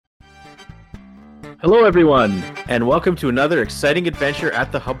Hello everyone, and welcome to another exciting adventure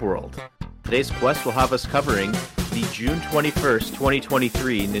at the Hub World. Today's quest will have us covering the June 21st,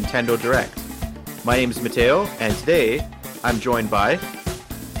 2023 Nintendo Direct. My name is Matteo, and today I'm joined by...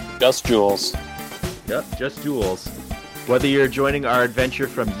 Just Gules. Yep, Just Gules. Whether you're joining our adventure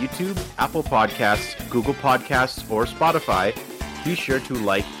from YouTube, Apple Podcasts, Google Podcasts, or Spotify, be sure to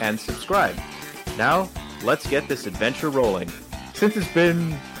like and subscribe. Now, let's get this adventure rolling. Since it's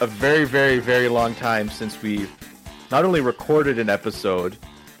been a very, very, very long time since we've not only recorded an episode,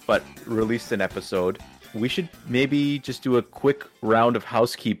 but released an episode, we should maybe just do a quick round of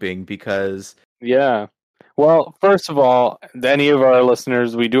housekeeping because... Yeah. Well, first of all, any of our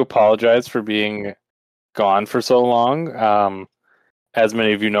listeners, we do apologize for being gone for so long. As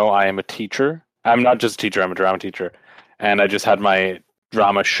many of you know, I am a teacher. I'm not just a teacher, I'm a drama teacher. And I just had my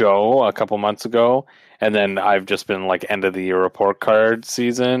drama show a couple months ago. And then I've just been like end of the year report card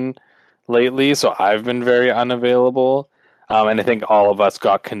season lately. So I've been very unavailable. And I think all of us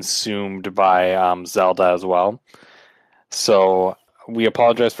got consumed by Zelda as well. So we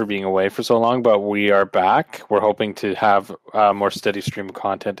apologize for being away for so long, but we are back. We're hoping to have a more steady stream of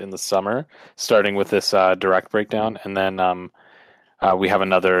content in the summer, starting with this direct breakdown. And then we have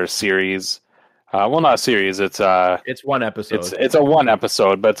another series. Well, not a series. It's one episode. It's a one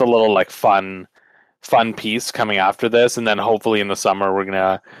episode, but it's a little like fun piece coming after this, and then hopefully in the summer we're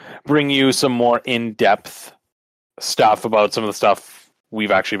gonna bring you some more in-depth stuff about some of the stuff we've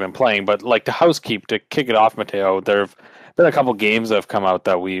actually been playing. But like to kick it off, Matteo, there have been a couple games that have come out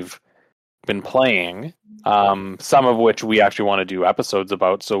that we've been playing, some of which we actually want to do episodes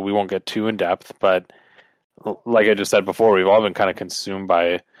about, so we won't get too in-depth, but like I just said before, we've all been kind of consumed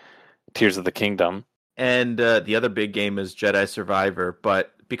by Tears of the Kingdom. And the other big game is Jedi Survivor,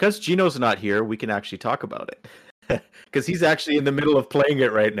 but because Gino's not here, we can actually talk about it. Because he's actually in the middle of playing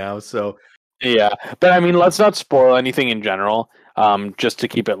it right now, so... Yeah, but I mean, let's not spoil anything in general, just to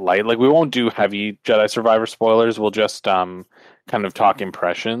keep it light. Like, we won't do heavy Jedi Survivor spoilers, we'll just kind of talk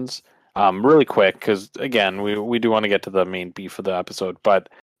impressions really quick, because, again, we do want to get to the main beef of the episode. But,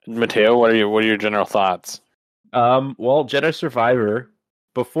 Matteo, what are your general thoughts? Well, Jedi Survivor,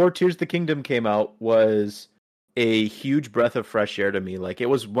 before Tears of the Kingdom came out, was a huge breath of fresh air to me. Like, it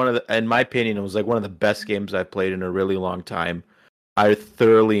was in my opinion, it was like one of the best games I've played in a really long time. I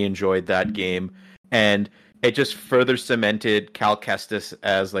thoroughly enjoyed that game, and it just further cemented Cal Kestis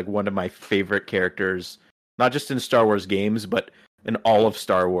as like one of my favorite characters, not just in Star Wars games, but in all of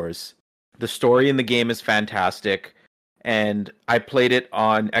Star Wars. The story in the game is fantastic, and I played it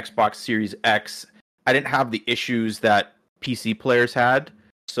on Xbox Series X. I didn't have the issues that PC players had.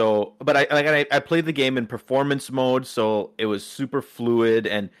 So, but I played the game in performance mode, so it was super fluid,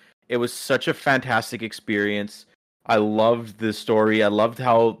 and it was such a fantastic experience. I loved the story. I loved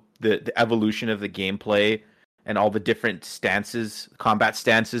how the evolution of the gameplay and all the different combat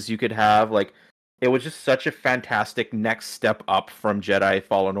stances you could have. Like, it was just such a fantastic next step up from Jedi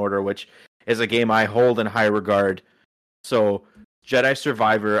Fallen Order, which is a game I hold in high regard. So, Jedi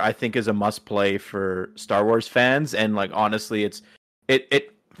Survivor, I think, is a must-play for Star Wars fans, and like honestly,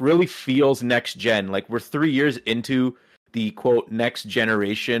 it really feels next gen. Like, we're 3 years into the quote next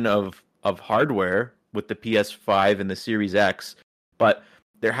generation of hardware with the PS5 and the Series X, but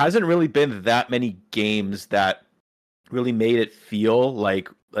there hasn't really been that many games that really made it feel like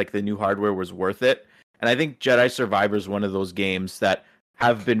the new hardware was worth it. And I think Jedi Survivor is one of those games that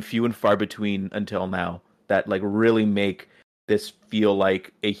have been few and far between until now that like really make this feel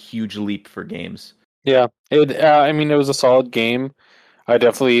like a huge leap for games. Yeah, I mean, it was a solid game. I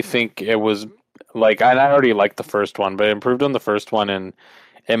definitely think it was like, and I already liked the first one, but it improved on the first one in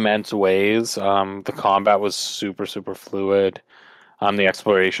immense ways. The combat was super, super fluid. The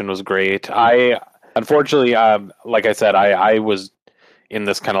exploration was great. Unfortunately, like I said, I was in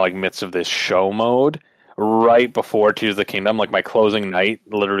this kind of like midst of this show mode right before Tears of the Kingdom. Like, my closing night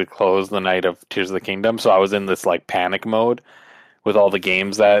literally closed the night of Tears of the Kingdom, so I was in this like panic mode with all the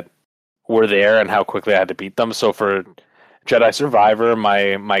games that were there and how quickly I had to beat them. So for Jedi Survivor,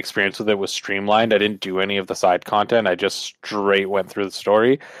 my experience with it was streamlined. I didn't do any of the side content. I just straight went through the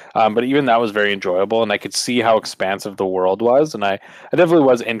story. But even that was very enjoyable, and I could see how expansive the world was. And I definitely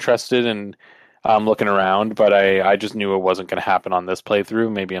was interested in looking around, but I just knew it wasn't going to happen on this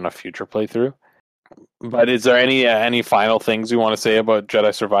playthrough, maybe on a future playthrough. But is there any final things you want to say about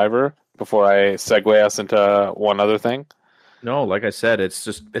Jedi Survivor before I segue us into one other thing? No, like I said, it's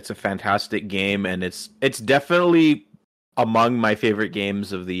a fantastic game, and it's definitely among my favorite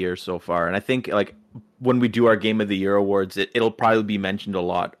games of the year so far. And I think like when we do our Game of the Year awards, it'll probably be mentioned a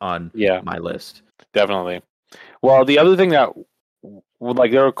lot on my list. Definitely. Well, the other thing that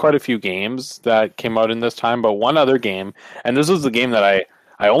like there were quite a few games that came out in this time, but one other game, and this was the game that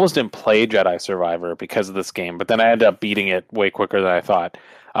I almost didn't play Jedi Survivor because of this game, but then I ended up beating it way quicker than I thought.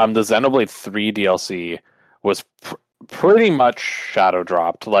 The Xenoblade 3 DLC was pretty much shadow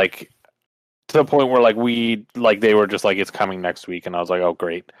dropped, like to the point where they were just like it's coming next week, and I was like, oh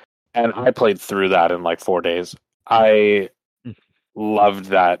great, and I played through that in like 4 days. I loved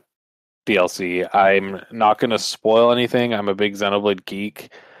that DLC. I'm not going to spoil anything. I'm a big Xenoblade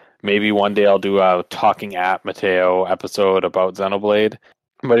geek. Maybe one day I'll do a Talking at Matteo episode about Xenoblade.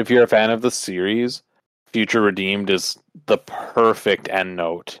 But if you're a fan of the series, Future Redeemed is the perfect end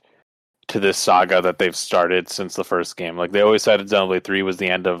note to this saga that they've started since the first game. Like they always said Xenoblade 3 was the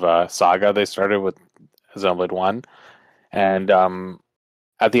end of a saga they started with Xenoblade 1. And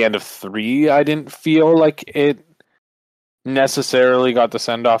at the end of 3, I didn't feel like it necessarily got the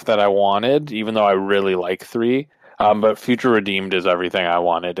send off that I wanted, even though I really like 3. But Future Redeemed is everything I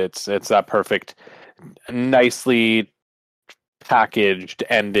wanted. It's that perfect, nicely packaged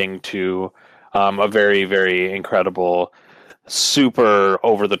ending to a very, very incredible, super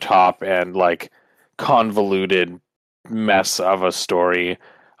over the top and like convoluted mess of a story.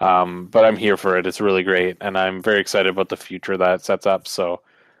 But I'm here for it. It's really great, and I'm very excited about the future that it sets up. So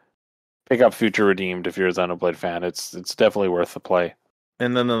pick up Future Redeemed if you're a Xenoblade fan. It's definitely worth the play.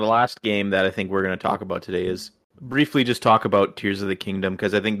 And then the last game that I think we're going to talk about today is briefly just talk about Tears of the Kingdom,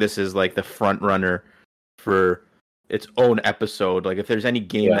 because I think this is like the front runner for its own episode. Like if there's any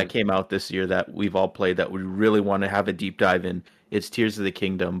game that came out this year that we've all played that we really want to have a deep dive in, it's Tears of the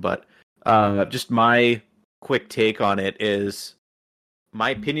Kingdom. But just my quick take on it is my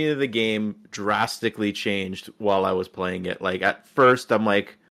opinion of the game drastically changed while I was playing it. Like at first I'm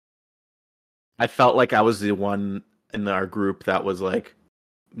like, I felt like I was the one in our group that was like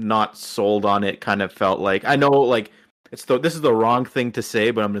not sold on it. Kind of felt like, I know like this is the wrong thing to say,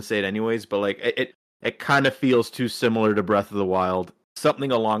 but I'm gonna say it anyways. But like it kind of feels too similar to Breath of the Wild,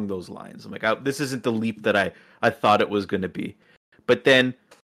 something along those lines. I'm like, this isn't the leap that I thought it was going to be. But then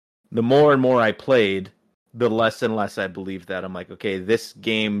the more and more I played, the less and less I believed that. I'm like, okay, this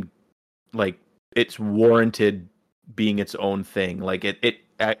game, like it's warranted being its own thing. Like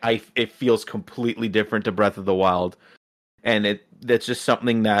it feels completely different to Breath of the Wild, and that's just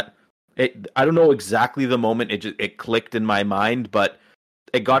something that I don't know exactly the moment it clicked in my mind, but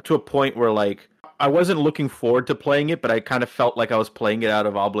it got to a point where like I wasn't looking forward to playing it, but I kind of felt like I was playing it out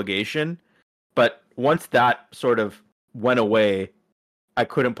of obligation. But once that sort of went away, I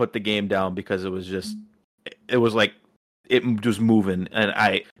couldn't put the game down because it was like it was moving, and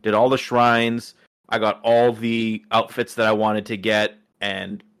I did all the shrines. I got all the outfits that I wanted to get,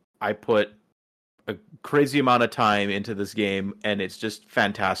 and I put a crazy amount of time into this game, and it's just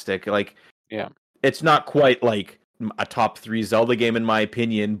fantastic. Like, yeah, it's not quite like a top 3 Zelda game in my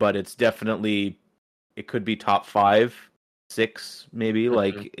opinion, but it's definitely, it could be top 5, 6 maybe. Mm-hmm.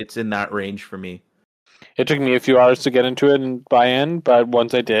 Like it's in that range for me. It took me a few hours to get into it and buy in, but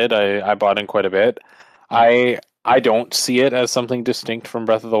once I did, I bought in quite a bit. I don't see it as something distinct from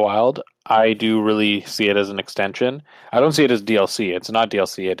Breath of the Wild. I do really see it as an extension. I don't see it as DLC. It's not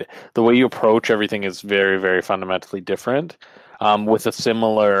DLC. The way you approach everything is very, very fundamentally different, with a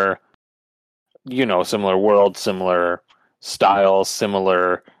similar world, similar style,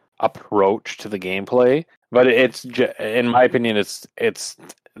 similar approach to the gameplay. But it's, in my opinion, it's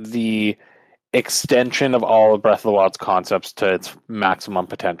the extension of all of Breath of the Wild's concepts to its maximum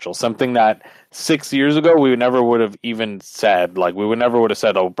potential. Something that 6 years ago we never would have even said. Like we would never have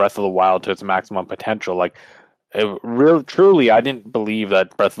said, "Oh, Breath of the Wild to its maximum potential." Like, truly, I didn't believe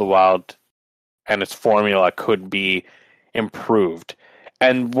that Breath of the Wild and its formula could be improved.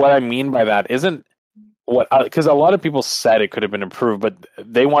 And what I mean by that isn't because a lot of people said it could have been improved, but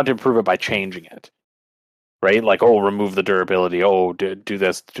they want to improve it by changing it. Right? Like, oh, remove the durability. Oh, do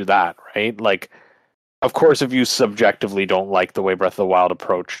this, do that. Right? Like, of course, if you subjectively don't like the way Breath of the Wild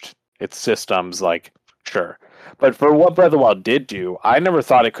approached its systems, like, sure. But for what Breath of the Wild did do, I never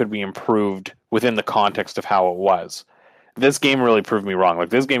thought it could be improved within the context of how it was. This game really proved me wrong.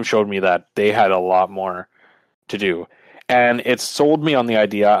 Like, this game showed me that they had a lot more to do. And it sold me on the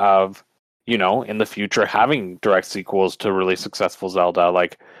idea of, in the future, having direct sequels to really successful Zelda.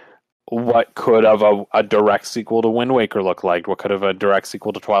 Like, what could have a direct sequel to Wind Waker look like? What could have a direct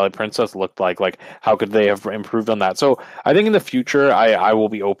sequel to Twilight Princess looked like? Like, how could they have improved on that? So I think in the future, I will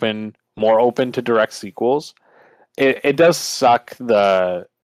be more open to direct sequels. It does suck the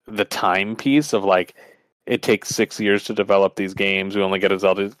time piece of like, it takes 6 years to develop these games. We only get a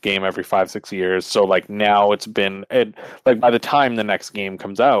Zelda game every 5-6 years. So like now like by the time the next game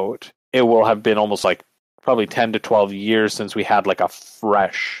comes out, it will have been almost like probably 10 to 12 years since we had like a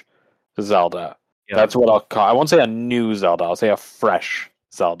fresh Zelda. Yeah. That's what I'll call. I won't say a new Zelda. I'll say a fresh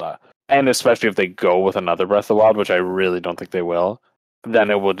Zelda. And especially if they go with another Breath of the Wild, which I really don't think they will, then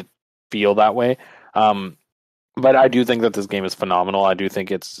it would feel that way. But I do think that this game is phenomenal. I do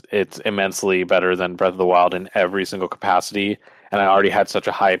think it's immensely better than Breath of the Wild in every single capacity. And I already had such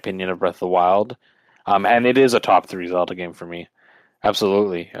a high opinion of Breath of the Wild. And it is a top 3 Zelda game for me.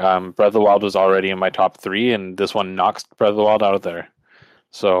 Absolutely. Breath of the Wild was already in my top 3, and this one knocks Breath of the Wild out of there.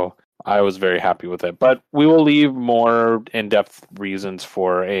 So I was very happy with it. But we will leave more in-depth reasons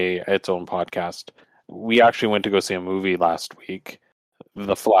for its own podcast. We actually went to go see a movie last week,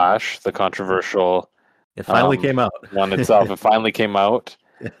 The Flash, the controversial. It finally came out. One itself. It finally came out.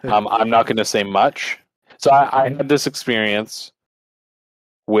 I'm not going to say much. So I had this experience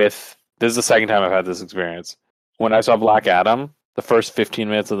with. This is the second time I've had this experience. When I saw Black Adam, the first 15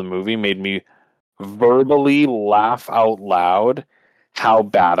 minutes of the movie made me verbally laugh out loud how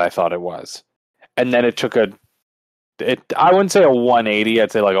bad I thought it was. And then it took I wouldn't say a 180,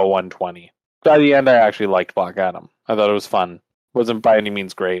 I'd say like a 120. By the end, I actually liked Black Adam. I thought it was fun. Wasn't by any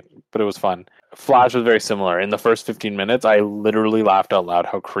means great, but it was fun. Flash was very similar. In the first 15 minutes, I literally laughed out loud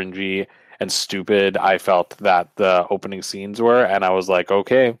how cringy and stupid I felt that the opening scenes were. And I was like,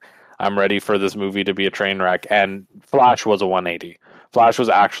 okay, I'm ready for this movie to be a train wreck. And Flash was a 180. Flash was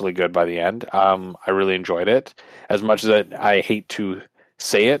actually good by the end. I really enjoyed it. As much as I hate to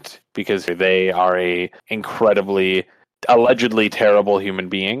say it, because they are a incredibly, allegedly terrible human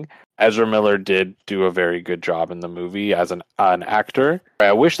being, Ezra Miller did do a very good job in the movie as an actor.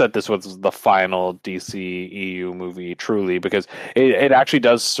 I wish that this was the final DCEU movie, truly, because it actually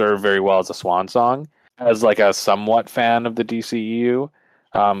does serve very well as a swan song. As like a somewhat fan of the DCEU,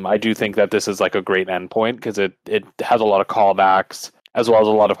 I do think that this is like a great endpoint because it has a lot of callbacks as well as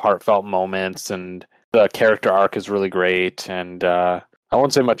a lot of heartfelt moments, and the character arc is really great. And I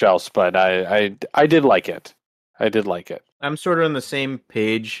won't say much else, but I did like it. I did like it. I'm sort of on the same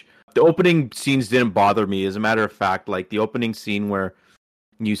page. The opening scenes didn't bother me. As a matter of fact, like the opening scene where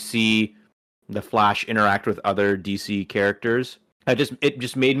you see the Flash interact with other DC characters, it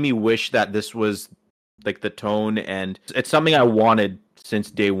just made me wish that this was like the tone, and it's something I wanted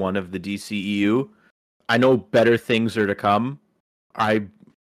since day one of the DCEU. I know better things are to come. I'm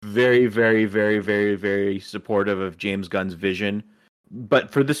very, very, very, very, very supportive of James Gunn's vision,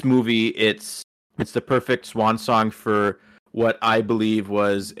 but for this movie, it's the perfect swan song for what I believe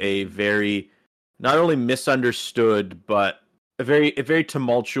was a very, not only misunderstood, but a very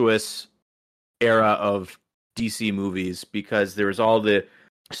tumultuous era of DC movies, because there was all the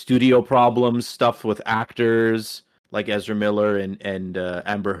studio problems, stuff with actors like Ezra Miller and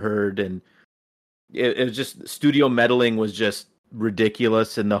Amber Heard, and it was just, studio meddling was just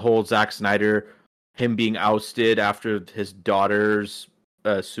ridiculous, and the whole Zack Snyder, him being ousted after his daughter's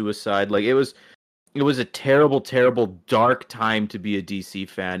suicide, like it was a terrible, terrible, dark time to be a DC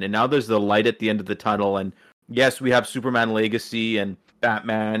fan. And now there's the light at the end of the tunnel. And yes, we have Superman Legacy and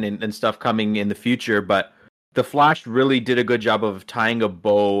Batman and stuff coming in the future. But The Flash really did a good job of tying a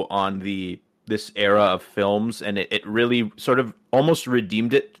bow on this era of films. And it really sort of almost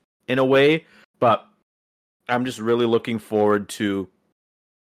redeemed it in a way. But I'm just really looking forward to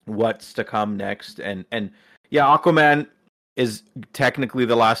what's to come next. And yeah, Aquaman is technically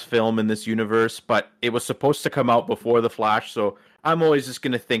the last film in this universe, but it was supposed to come out before The Flash, so I'm always just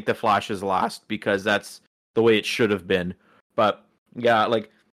going to think The Flash is last because that's the way it should have been. But yeah,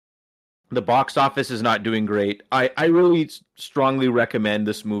 like the box office is not doing great. I really strongly recommend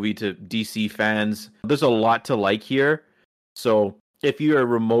this movie to DC fans. There's a lot to like here, so if you are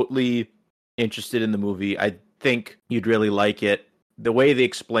remotely interested in the movie, I think you'd really like it. The way they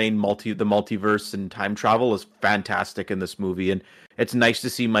explain the multiverse and time travel is fantastic in this movie, and it's nice to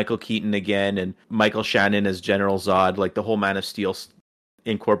see Michael Keaton again and Michael Shannon as General Zod. Like the whole Man of Steel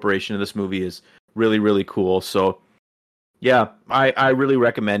incorporation of this movie is really, really cool. So yeah, I really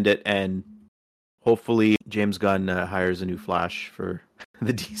recommend it, and hopefully James Gunn hires a new Flash for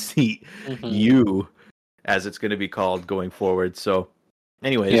the DCU, as it's going to be called going forward. So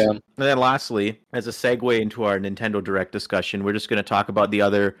anyways, Yeah. And then lastly, as a segue into our Nintendo Direct discussion, we're just going to talk about the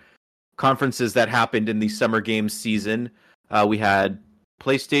other conferences that happened in the Summer Games season. We had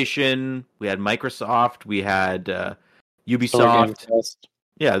PlayStation, we had Microsoft, we had Ubisoft.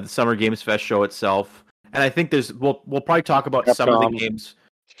 Yeah, the Summer Games Fest show itself. And I think we'll probably talk about Capcom. some of the games.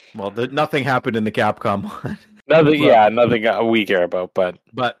 Well, nothing happened in the Capcom one. Nothing we care about, but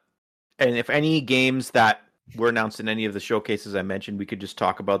and if any games that were announced in any of the showcases I mentioned, we could just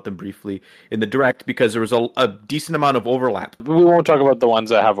talk about them briefly in the Direct, because there was a decent amount of overlap. we won't talk about the ones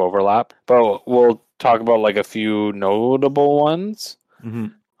that have overlap, but we'll talk about like a few notable ones. Mm-hmm.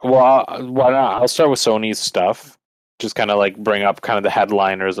 Well, why not? I'll start with Sony's stuff. Just kind of like bring up kind of the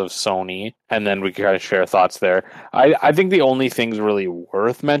headliners of Sony, and then we can kind of share thoughts there. I think the only things really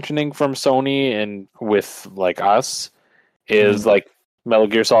worth mentioning from Sony and with like us is like Metal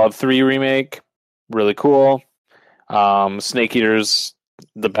Gear Solid 3 remake, really cool. Snake Eater's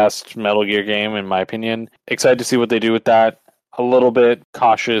the best Metal Gear game in my opinion. Excited to see what they do with that. A little bit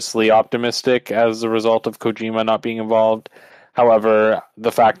cautiously optimistic as a result of Kojima not being involved. However,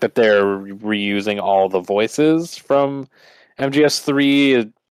 the fact that they're reusing all the voices from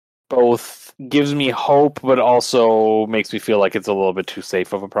MGS3 both gives me hope, but also makes me feel like it's a little bit too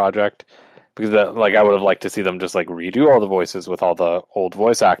safe of a project. Because like I would have liked to see them just like redo all the voices with all the old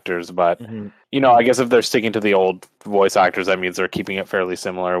voice actors, but I guess if they're sticking to the old voice actors, that means they're keeping it fairly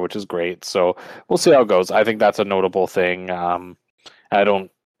similar, which is great. So we'll see how it goes. I think that's a notable thing. Matteo,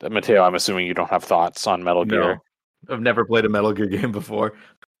 I'm assuming you don't have thoughts on Metal Gear. I've never played a Metal Gear game before.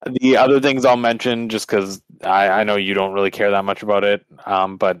 The other things I'll mention, just because I know you don't really care that much about it,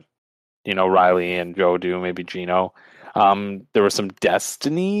 but Riley and Joe do, maybe Gino. There was some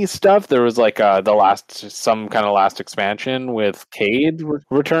Destiny stuff. There was like some kind of last expansion with Cade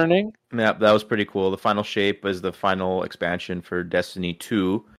returning. Yeah, that was pretty cool. The Final Shape is the final expansion for Destiny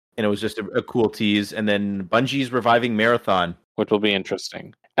 2, and it was just a cool tease. And then Bungie's reviving Marathon, which will be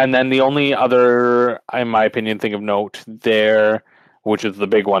interesting. And then the only other, in my opinion, thing of note there, which is the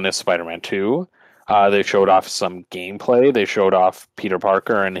big one, is Spider-Man 2. They showed off some gameplay. They showed off Peter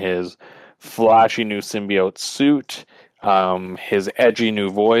Parker and his flashy new symbiote suit, his edgy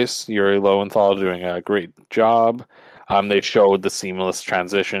new voice, Yuri Lowenthal doing a great job. They showed the seamless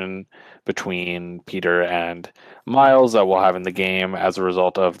transition between Peter and Miles that we'll have in the game as a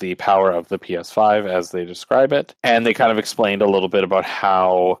result of the power of the PS5, as they describe it. And they kind of explained a little bit about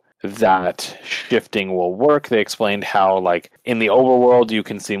how that shifting will work. They explained how, like, in the overworld, you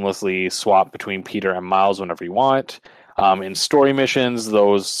can seamlessly swap between Peter and Miles whenever you want. In story missions,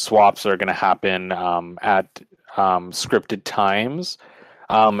 those swaps are going to happen at scripted times.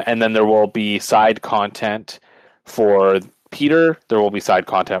 And then there will be side content for Peter, there will be side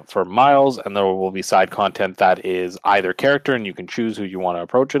content for Miles, and there will be side content that is either character, and you can choose who you want to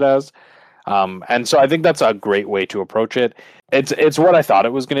approach it as. And so I think that's a great way to approach it. It's what I thought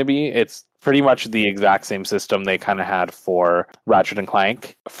it was going to be. It's pretty much the exact same system they kind of had for Ratchet and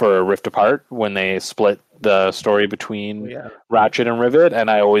Clank for Rift Apart when they split the story between Ratchet and Rivet,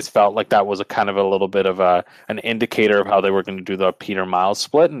 and I always felt like that was a kind of a little bit of an indicator of how they were going to do the Peter Miles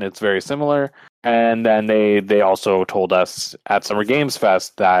split, and it's very similar. And then they also told us at Summer Games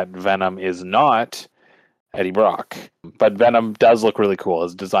Fest that Venom is not Eddie Brock, but Venom does look really cool.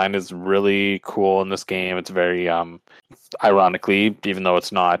 His design is really cool in this game. It's very ironically, even though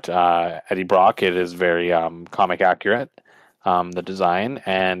it's not Eddie Brock, it is very comic accurate, the design.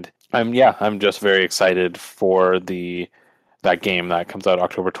 And I'm just very excited for that game that comes out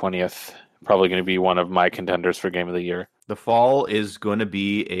October 20th. Probably going to be one of my contenders for Game of the Year. The fall is going to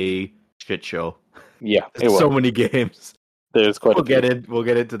be a shit show. Yeah, so many games. There's quite We'll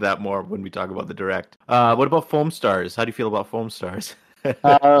get into that more when we talk about the Direct. What about Foam Stars? How do you feel about Foam Stars?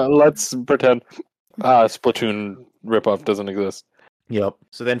 Let's pretend Splatoon ripoff doesn't exist. Yep.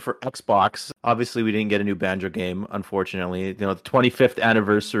 So then for Xbox, obviously we didn't get a new Banjo game, unfortunately. The 25th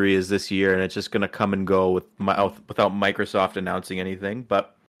anniversary is this year, and it's just going to come and go without Microsoft announcing anything.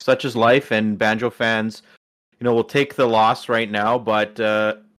 But such is life, and Banjo fans, will take the loss right now,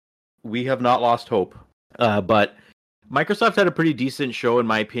 but we have not lost hope. But Microsoft had a pretty decent show, in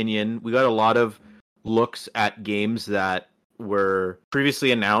my opinion. We got a lot of looks at games that were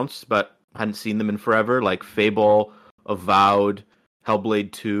previously announced, but hadn't seen them in forever, like Fable, Avowed,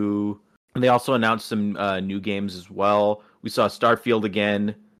 Hellblade 2. And they also announced some new games as well. We saw Starfield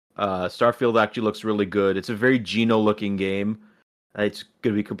again. Starfield actually looks really good. It's a very Geno-looking game. It's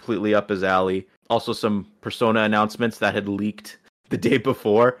going to be completely up his alley. Also some Persona announcements that had leaked the day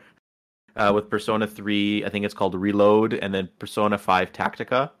before. With Persona 3, I think it's called Reload, and then Persona 5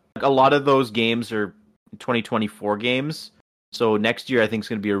 Tactica. A lot of those games are 2024 games, so next year I think is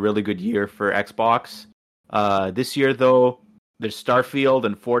going to be a really good year for Xbox. This year, though, there's Starfield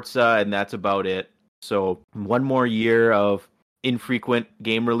and Forza, and that's about it. So one more year of infrequent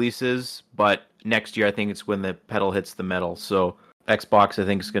game releases, but next year I think it's when the pedal hits the metal. So Xbox, I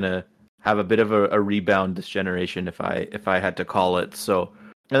think, is going to have a bit of a rebound this generation, if I had to call it. So.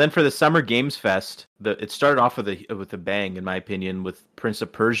 And then for the Summer Games Fest, it started off with a bang, in my opinion, with Prince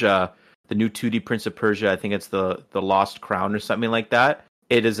of Persia, the new 2D Prince of Persia. I think it's the Lost Crown or something like that.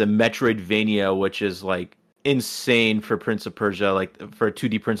 It is a Metroidvania, which is like insane for Prince of Persia, like for a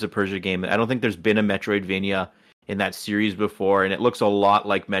 2D Prince of Persia game. I don't think there's been a Metroidvania in that series before, and it looks a lot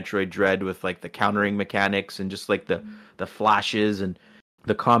like Metroid Dread with like the countering mechanics and just like the flashes and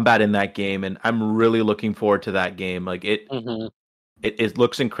the combat in that game. And I'm really looking forward to that game. Like Mm-hmm. it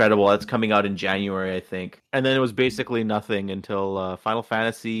looks incredible. It's coming out in January, I think. And then it was basically nothing until Final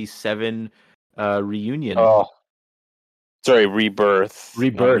Fantasy VII Reunion. Oh, sorry, Rebirth, not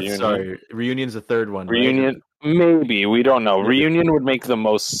Rebirth, Reunion. sorry. Reunion's the third one, right? Reunion, maybe, we don't know. Maybe. Reunion would make the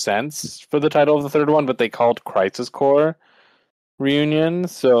most sense for the title of the third one, but they called Crisis Core Reunion,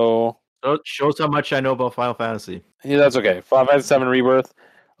 so So it shows how much I know about Final Fantasy. yeah, that's okay. Final Fantasy VII Rebirth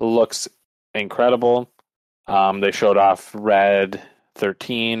looks incredible. They showed off Red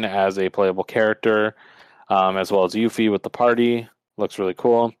 13 as a playable character, as well as Yuffie with the party. Looks really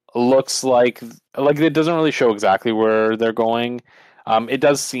cool. Looks like it doesn't really show exactly where they're going. It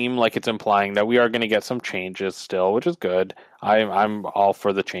does seem like it's implying that we are going to get some changes still, which is good. I'm all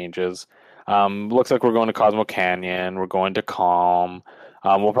for the changes. Looks like we're going to Cosmo Canyon. We're going to Calm.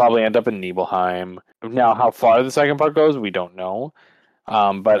 We'll probably end up in Nibelheim. Now, how far the second part goes, we don't know.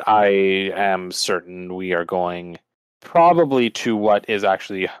 But I am certain we are going probably to what is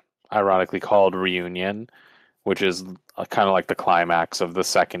actually ironically called Reunion, which is kind of like the climax of the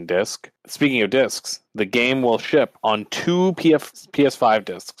second disc. Speaking of discs, the game will ship on two PS5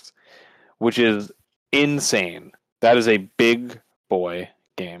 discs, which is insane. That is a big boy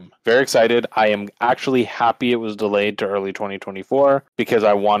game. Very excited. I am actually happy it was delayed to early 2024 because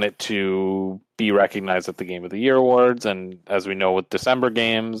I want it to be recognized at the Game of the Year Awards. And as we know with December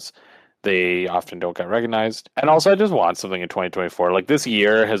games, they often don't get recognized. And also, I just want something in 2024. Like, this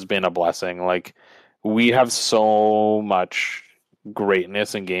year has been a blessing. Like, we have so much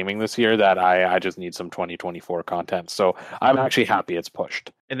greatness in gaming this year that I just need some 2024 content. So I'm actually happy it's pushed.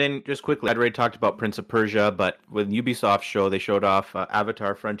 And then just quickly, I'd already talked about Prince of Persia, but with Ubisoft show, they showed off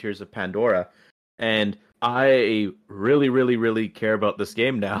Avatar: Frontiers of Pandora, and I really, really, really care about this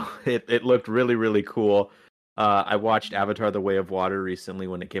game now. It looked really, really cool. I watched Avatar: The Way of Water recently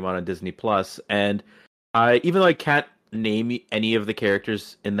when it came out on Disney Plus, and even though I can't name any of the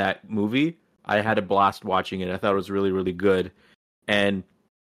characters in that movie, I had a blast watching it. I thought it was really, really good, and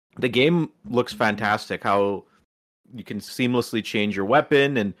the game looks fantastic. How you can seamlessly change your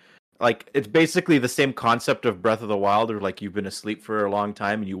weapon, and like it's basically the same concept of Breath of the Wild, or like you've been asleep for a long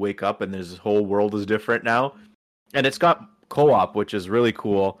time and you wake up and there's this whole world is different now. And it's got co-op, which is really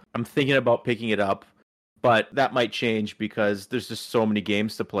cool. I'm thinking about picking it up, but that might change because there's just so many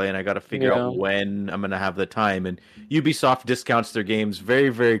games to play and I got to figure out when I'm going to have the time. And Ubisoft discounts their games very,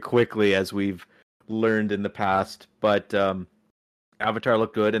 very quickly, as we've learned in the past. But Avatar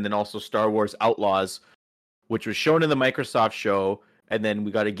looked good, and then also Star Wars Outlaws, which was shown in the Microsoft show, and then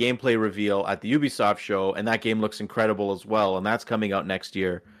we got a gameplay reveal at the Ubisoft show, and that game looks incredible as well, and that's coming out next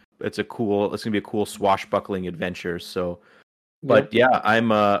year. It's gonna be a cool swashbuckling adventure. So, but yeah,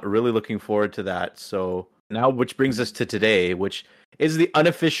 I'm really looking forward to that. So now, which brings us to today, which is the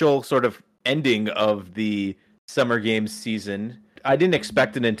unofficial sort of ending of the Summer Games season. I didn't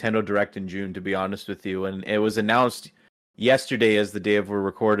expect a Nintendo Direct in June, to be honest with you, and it was announced yesterday as the day of we're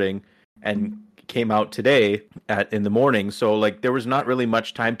recording, and came out today in the morning. So like there was not really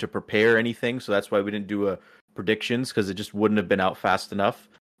much time to prepare anything, so that's why we didn't do a predictions, because it just wouldn't have been out fast enough.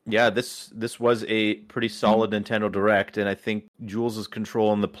 Yeah, this was a pretty solid Nintendo Direct, and I think Jules is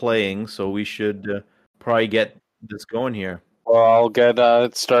controlling the playing, so we should probably get this going here. Well, I'll get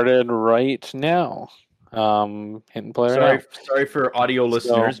it started right now. Hitting play right now. Sorry for audio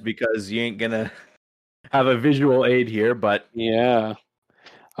listeners, because you ain't gonna have a visual aid here, but yeah.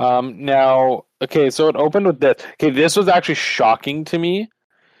 Now, okay, so it opened with this. Okay, this was actually shocking to me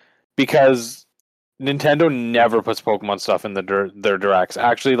because Nintendo never puts Pokemon stuff in their directs.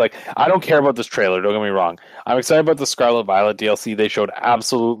 Actually, like, I don't care about this trailer, don't get me wrong. I'm excited about the Scarlet Violet DLC. They showed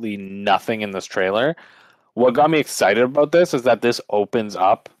absolutely nothing in this trailer. What got me excited about this is that this opens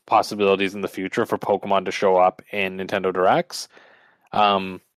up possibilities in the future for Pokemon to show up in Nintendo Directs.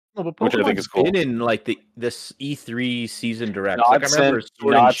 No, but Which I think is cool. been in like this E3 season direct. Not Like I remember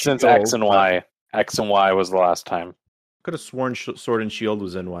since X and Y. X and Y was the last time. Could have sworn Sword and Shield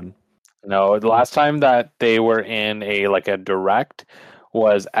was in one. No, the last time that they were in a direct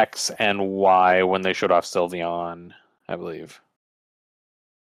was X and Y when they showed off Sylveon, I believe.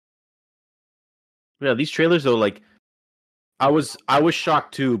 Yeah, these trailers though, like I was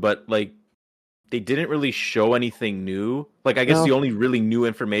shocked too, but like they didn't really show anything new. Like I guess the only really new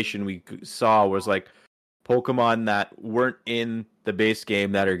information we saw was like Pokemon that weren't in the base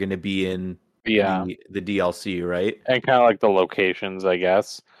game that are going to be in the DLC, right? And kind of like the locations, I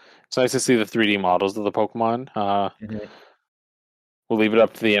guess. It's nice to see the 3D models of the Pokemon. Mhm. We'll leave it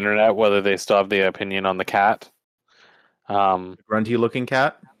up to the internet whether they still have the opinion on the cat. Um, Grunty looking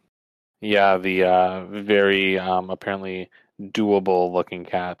cat. yeah, the very apparently doable looking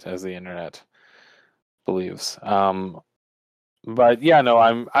cat, as the internet believes. But yeah, no,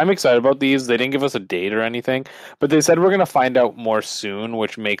 I'm excited about these. They didn't give us a date or anything, but they said we're gonna find out more soon,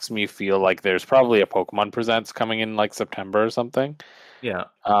 which makes me feel like there's probably a Pokemon Presents coming in like September or something. Yeah.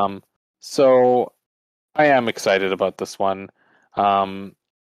 Um, so I am excited about this one. Um,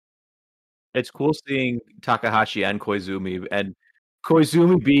 It's cool seeing Takahashi and Koizumi, and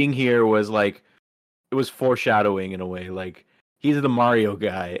Koizumi being here was like it was foreshadowing in a way. Like he's the Mario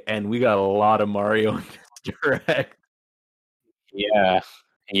guy, and we got a lot of Mario in this direct. yeah,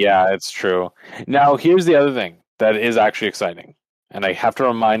 yeah, it's true. Now, here's the other thing that is actually exciting, and I have to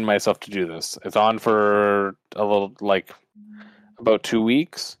remind myself to do this. It's on for a little, like about 2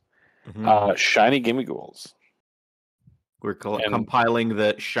 weeks. Mm-hmm. Shiny Gimme Ghouls. We're And compiling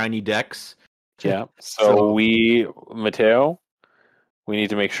the shiny decks. yeah, so So Matteo, we need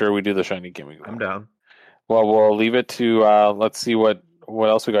to make sure we do the Shiny Gimme I'm Ghoul. down. Well, we'll leave it to let's see what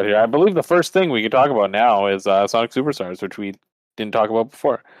else we got here. I believe the first thing we can talk about now is Sonic Superstars, which we didn't talk about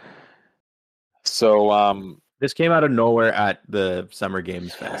before. So This came out of nowhere at the Summer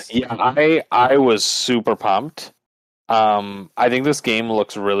Games Fest. yeah, I was super pumped. I think this game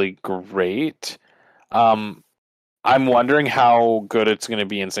looks really great. Um, I'm wondering how good it's going to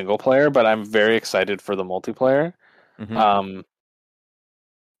be in single player, but I'm very excited for the multiplayer. Mm-hmm. Um,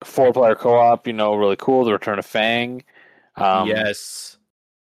 4-player co-op, really cool. The Return of Fang. Yes.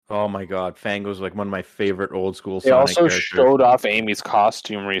 Oh my God, Fang was like one of my favorite old school They Sonic also characters. showed off Amy's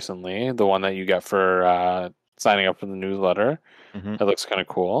costume recently, the one that you get for signing up for the newsletter. Mm-hmm. It looks kind of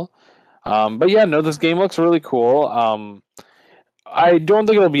cool. But yeah, no, this game looks really cool. I don't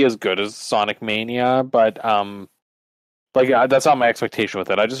think it'll be as good as Sonic Mania, but that's not my expectation with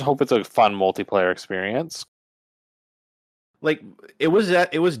it. I just hope it's a fun multiplayer experience. Like it was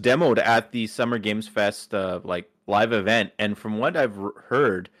demoed at the Summer Games Fest like live event, and from what I've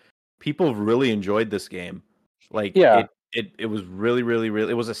heard, people really enjoyed this game. Like Yeah, it was really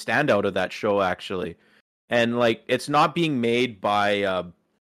it was a standout of that show actually. And like it's not being made by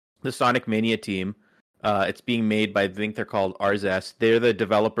the Sonic Mania team. It's being made by, I think they're called RZS. They're the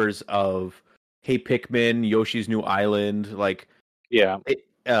developers of Hey Pikmin, Yoshi's New Island, like yeah. it,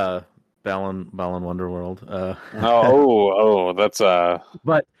 Balan Wonderworld. That's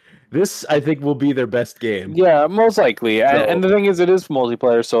But this, I think, will be their best game. yeah, most likely. And So the thing is, it is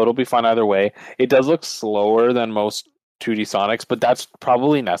multiplayer, so it'll be fun either way. It does look slower than most 2D Sonics, but that's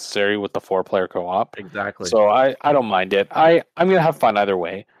probably necessary with the 4-player co-op. exactly. So I don't mind it. I'm gonna have fun either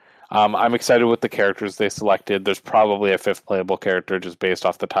way. I'm excited with the characters they selected. There's probably a fifth playable character just based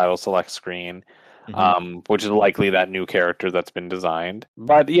off the title select screen, Hmm. which is likely that new character that's been designed.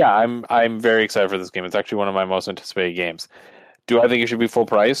 But yeah, I'm very excited for this game. It's actually one of my most anticipated games. Do I think it should be full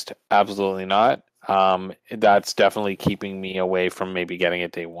priced? Absolutely not. That's definitely keeping me away from maybe getting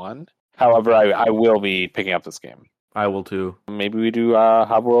it day one. However, I will be picking up this game. I will too. Maybe we do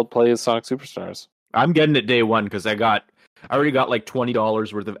Hub World plays Sonic Superstars. I'm getting it day one because I already got like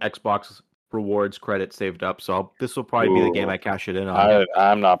 $20 worth of Xbox rewards credit saved up. So this will probably be the game Ooh. I cash it in on.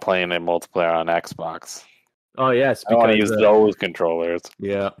 I'm not playing a multiplayer on Xbox. Oh yes, I want to because use those controllers.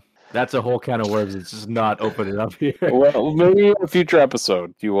 yeah, that's a whole can of worms. It's just not opening up here. Well, maybe in a future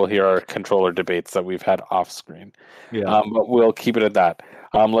episode you will hear our controller debates that we've had off screen. Yeah. But we'll keep it at that.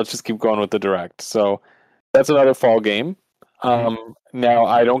 Let's just keep going with the direct. So that's another fall game. Now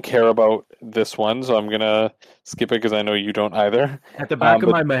I don't care about this one, so I'm gonna skip it because I know you don't either. At the back of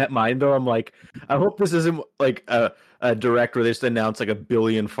But my mind, though, I'm like, I hope this isn't like a direct where they just announce like a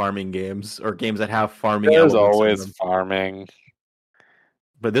billion farming games or games that have farming there's elements in always them. farming.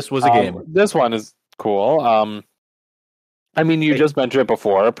 But this was a game. This one is cool. I mean, you Hey, just mentioned it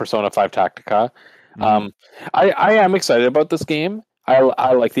before, Persona 5 Tactica. mhm. I am excited about this game. I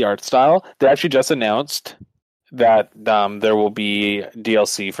like the art style. They actually just announced that there will be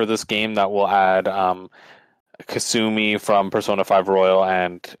DLC for this game that will add Kasumi from Persona 5 Royal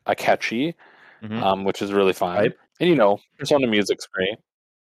and Akechi, Mhm. which is really fun. Right. And Persona music's great.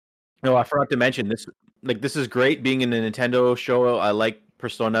 No, I forgot to mention this. Like, this is great being in a Nintendo show. I like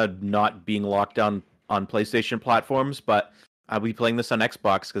Persona not being locked down on PlayStation platforms, but I'll be playing this on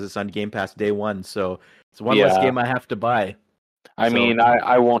Xbox because it's on Game Pass day one. So it's one less Yeah. game I have to buy. I So mean,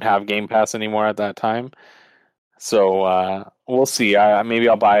 I won't have Game Pass anymore at that time. So we'll see. Maybe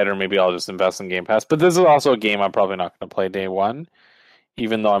I'll buy it or maybe I'll just invest in Game Pass. But this is also a game I'm probably not going to play day one,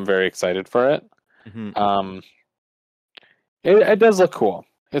 even though I'm very excited for it. mhm. Um, it does look cool.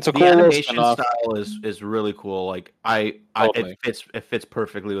 It's a The cool little animation spin-off. style is really cool. Like Totally. it fits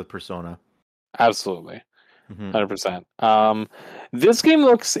perfectly with Persona. Absolutely. Hmm 100%. This game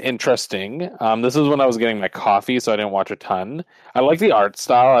looks interesting. This is when I was getting my coffee, so I didn't watch a ton. I like the art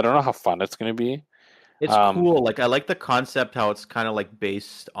style. I don't know how fun it's going to be. It's Um, cool. Like I like the concept how it's kind of like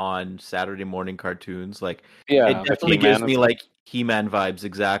based on Saturday morning cartoons. Like it yeah, like definitely gives He-Man and me stuff. like He-Man vibes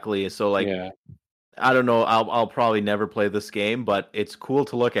exactly. So like Yeah, I don't know, I'll probably never play this game, but it's cool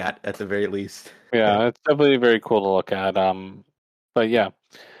to look at the very least. yeah, it's definitely very cool to look at. But yeah.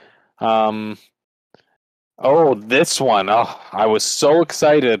 Um, oh, this one. Oh, I was so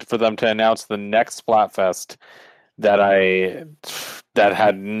excited for them to announce the next Splatfest that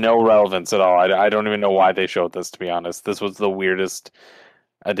had no relevance at all. I don't even know why they showed this, to be honest. This was the weirdest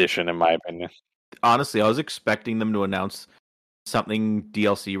addition, in my opinion. Honestly, I was expecting them to announce something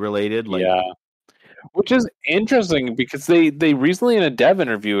DLC related. Like, Yeah. Which is interesting because they recently in a dev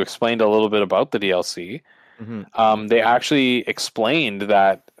interview explained a little bit about the DLC. mhm, They actually explained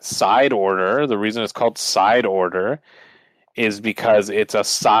that Side Order, the reason it's called Side Order, is because it's a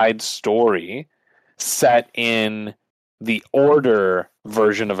side story set in the Order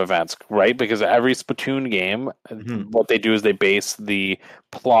version of events, right? Because every Splatoon game, mhm, what they do is they base the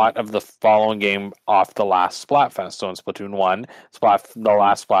plot of the following game off the last Splatfest. So in Splatoon 1, the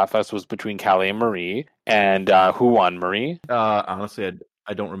last Splatfest was between Callie and Marie. And who won, Marie? honestly,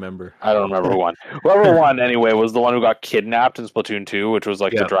 I don't remember. I don't remember who won. Whoever won, anyway, was the one who got kidnapped in Splatoon 2, which was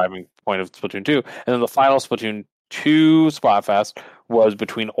like the Yeah. driving point of Splatoon 2. And then the final Splatoon 2 Splatfest was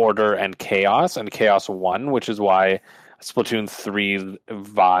between Order and Chaos won, which is why Splatoon 3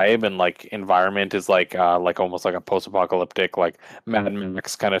 vibe and like environment is like almost like a post-apocalyptic, like Mad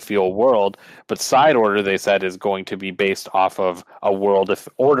Max kind of feel world. But Side Order, they said, is going to be based off of a world if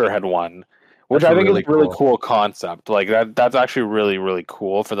Order had won, which That's I think is really a really cool. cool concept. Like that's actually really, really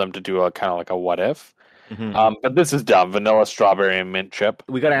cool for them to do a kind of like a what if. Mhm. But this is dumb. Vanilla, strawberry, and mint chip.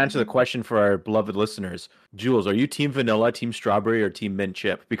 We got to answer the question for our beloved listeners. Jules, are you team vanilla, team strawberry, or team mint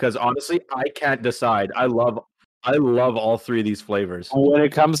chip? Because honestly, I can't decide. I love all three of these flavors. When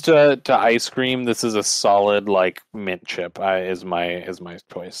it comes to ice cream, this is a solid like mint chip. Is my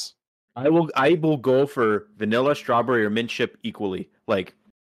choice. I will go for vanilla, strawberry, or mint chip equally. Like,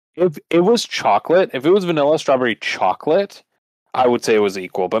 If it was chocolate, if it was vanilla, strawberry, chocolate, I would say it was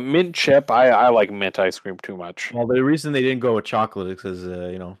equal. But mint chip, I like mint ice cream too much. well, the reason they didn't go with chocolate is because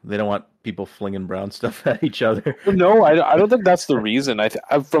they don't want people flinging brown stuff at each other. No, I don't think that's the reason.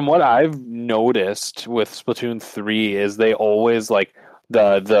 From what I've noticed with Splatoon 3 is they always like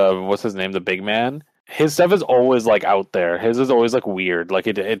the what's his name, the big man. His stuff is always like out there. His is always like weird. Like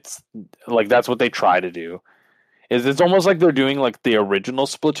it's like that's what they try to do. Is it's almost like they're doing like the original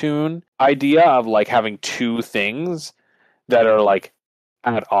Splatoon idea of like having two things that are like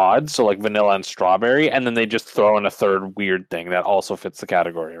at odds, so like vanilla and strawberry, and then they just throw in a third weird thing that also fits the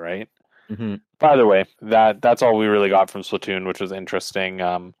category, right? Hmm By the way, that's all we really got from Splatoon, which was interesting.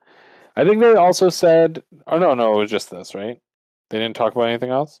 I think they also said, oh no, it was just this, right? They didn't talk about anything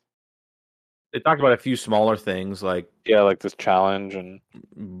else. They talked about a few smaller things, like, Yeah, like this challenge and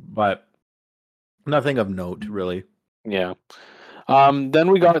but nothing of note really. yeah. Then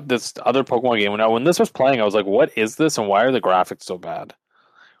we got this other Pokemon game. Now, when this was playing, I was like, "What is this? And why are the graphics so bad?"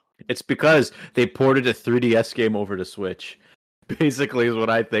 It's because they ported a 3DS game over to Switch. Basically, is what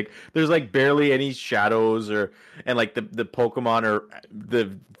I think. There's like barely any shadows and like the Pokemon are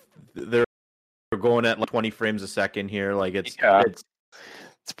they're going at like 20 frames a second here. Like Yeah, it's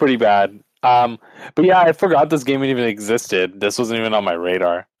it's pretty bad. But yeah, I forgot this game even existed. This wasn't even on my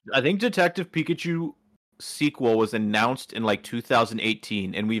radar. I think Detective Pikachu sequel was announced in like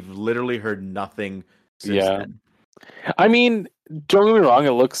 2018, and we've literally heard nothing since Yeah, then. I mean, don't get me wrong,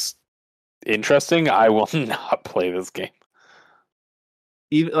 it looks interesting. I will not play this game.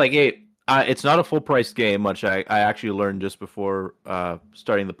 Even like it's not a full price game, which I actually learned just before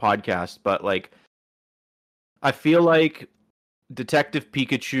starting the podcast. But like, I feel like Detective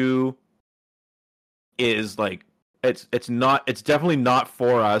Pikachu is like it's definitely not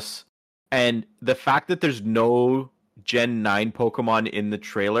for us. And the fact that there's no Gen 9 Pokemon in the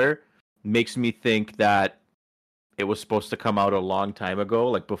trailer makes me think that it was supposed to come out a long time ago,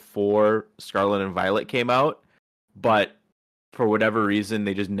 like before Scarlet and Violet came out, but for whatever reason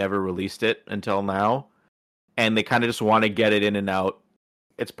they just never released it until now. And they kind of just want to get it in and out.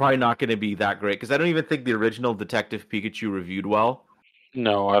 It's probably not going to be that great because I don't even think the original Detective Pikachu reviewed well.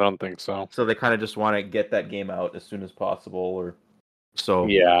 No, I don't think so. So they kind of just want to get that game out as soon as possible, or so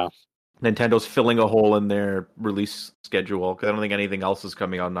Yeah. Nintendo's filling a hole in their release schedule because I don't think anything else is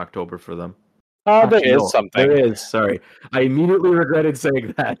coming out in October for them. There Actually, is no, there something. is. Sorry, I immediately regretted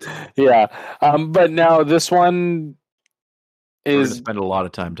saying that. Yeah. But now this one We're gonna is, spend a lot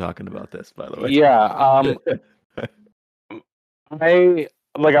of time talking about this, by the yeah. way.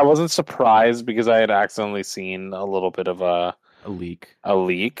 I wasn't surprised because I had accidentally seen a little bit of A leak. a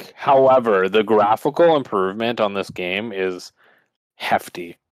leak. However, the graphical improvement on this game is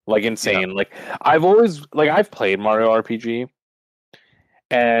hefty, like Yeah, insane. Like I've played Mario RPG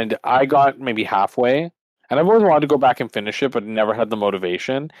and I got maybe halfway. And I've always wanted to go back and finish it, but never had the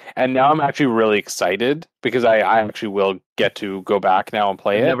motivation. And now I'm actually really excited because I actually will get to go back now and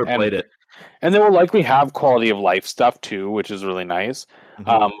play I've it. never played it. And they will likely have quality of life stuff too, which is really nice.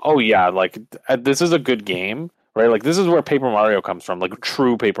 Hmm. Oh yeah, like this is a good game, right? Like this is where Paper Mario comes from, like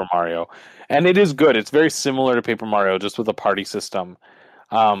true Paper Mario, and it is good. It's very similar to Paper Mario, just with a party system.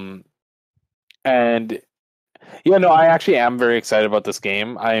 Um, and yeah, no, I actually am very excited about this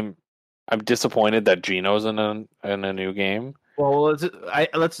game. I'm disappointed that Gino's in a new game. Well,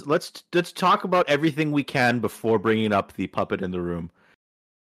 let's talk about everything we can before bringing up the puppet in the room.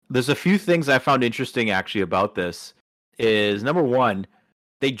 There's a few things I found interesting actually about this. Is number one,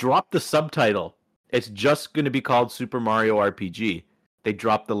 they dropped the subtitle. It's just going to be called Super Mario RPG. They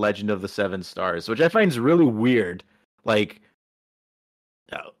dropped the Legend of the Seven Stars, which I find is really weird. Like,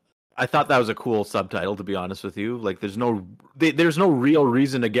 I thought that was a cool subtitle, to be honest with you. Like, there's no real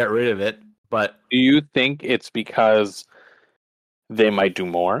reason to get rid of it, but Do you think it's because they might do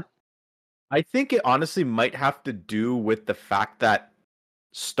more? I think it honestly might have to do with the fact that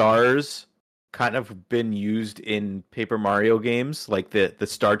stars kind of been used in Paper Mario games, like the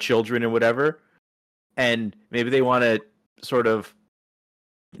Star Children and whatever, and maybe they want to sort of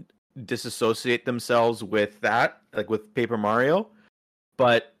disassociate themselves with that, like with Paper Mario.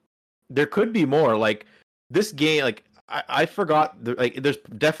 But there could be more. Like this game, like I forgot. Like there's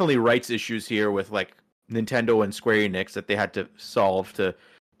definitely rights issues here with like Nintendo and Square Enix that they had to solve to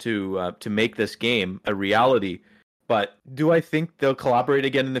make this game a reality. But do I think they'll collaborate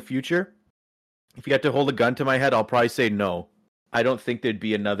again in the future? If you had to hold a gun to my head, I'll probably say no. I don't think there'd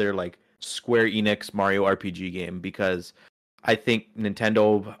be another like Square Enix Mario RPG game because I think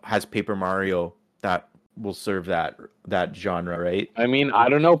Nintendo has Paper Mario that will serve that genre, right? I mean, I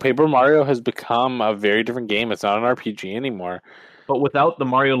don't know. Paper Mario has become a very different game. It's not an RPG anymore. But without the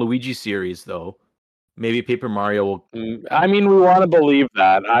Mario and Luigi series, though, maybe Paper Mario will. I mean, we want to believe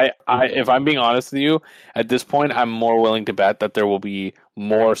that. If I'm being honest with you, at this point, I'm more willing to bet that there will be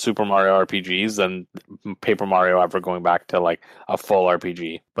more Super Mario RPGs than Paper Mario ever going back to like a full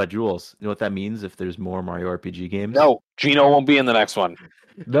RPG. But Jules, you know what that means if there's more Mario RPG games? No, Gino won't be in the next one.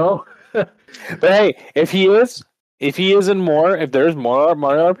 No. But hey, if he is in more, if there's more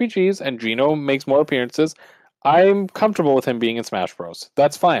Mario RPGs and Gino makes more appearances, I'm comfortable with him being in Smash Bros.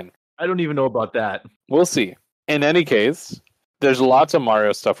 That's fine. I don't even know about that. We'll see. In any case, there's lots of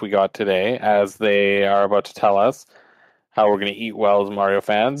Mario stuff we got today, as they are about to tell us how we're going to eat well as Mario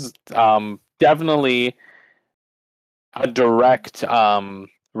fans. Definitely a direct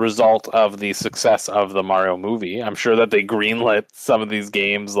result of the success of the Mario movie. I'm sure that they greenlit some of these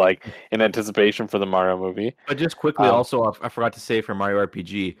games like in anticipation for the Mario movie. But just quickly, also, I forgot to say for Mario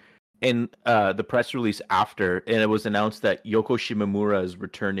RPG, in the press release after, and it was announced that Yoko Shimomura is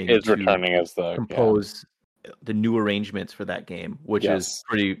returning As the compose the new arrangements for that game, which is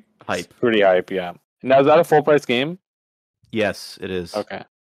pretty hype. It's pretty hype, yeah. Now, is that a full price game? Yes, it is. Okay.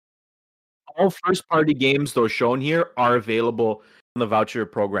 All first party games, though, shown here are available in the voucher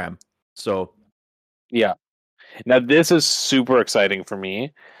program. So, yeah. Now, this is super exciting for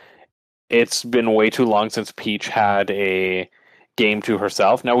me. It's been way too long since Peach had a game to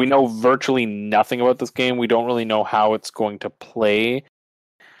herself. Now, we know virtually nothing about this game. We don't really know how it's going to play.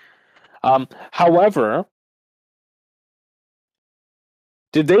 However,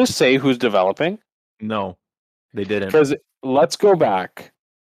 did they say who's developing? No, they didn't. Because let's go back.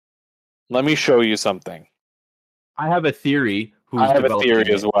 Let me show you something. I have a theory. I have a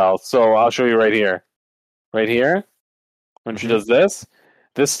theory as well. So I'll show you right here. Right here. When she does this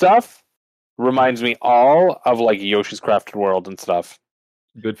stuff reminds me all of like Yoshi's Crafted World and stuff.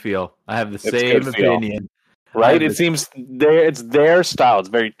 Good feel. I have the same opinion. Right? It seems it's their style. It's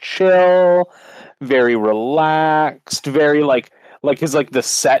very chill, very relaxed, very like his like the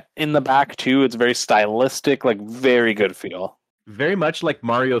set in the back too. It's very stylistic, like very good feel. Very much like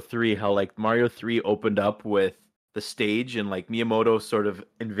Mario 3, how like Mario 3 opened up with the stage and like Miyamoto sort of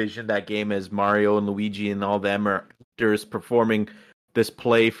envisioned that game as Mario and Luigi and all them are actors performing this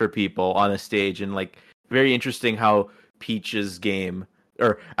play for people on a stage, and like very interesting how Peach's game,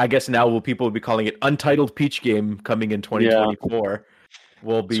 or I guess now people will be calling it Untitled Peach Game, coming in 2024.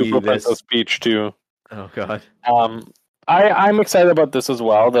 will be Super this. Princess Peach too. Oh god. Um, I'm excited about this as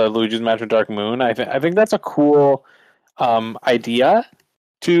well. The Luigi's Mansion Dark Moon. I think that's a cool idea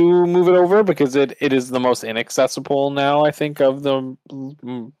to move it over because it is the most inaccessible now. I think of the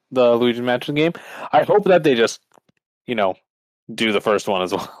Luigi's Mansion game. I hope that they just do the first one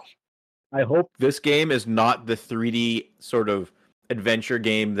as well. I hope this game is not the 3D sort of adventure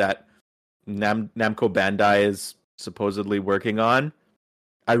game that Namco Bandai is supposedly working on.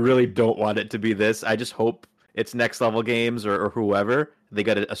 I really don't want it to be this. I just hope it's Next Level Games or whoever. They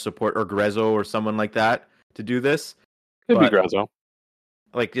got a support, or Grezzo or someone like that to do this. Could be But Grezzo.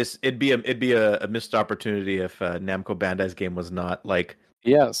 like, just it'd be a missed opportunity if Namco Bandai's game was not like a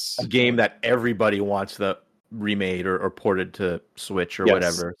Yes. game that everybody wants the remade or ported to Switch or Yes.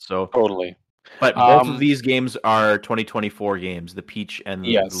 whatever. So, Totally. but both of these games are 2024 games: the Peach and the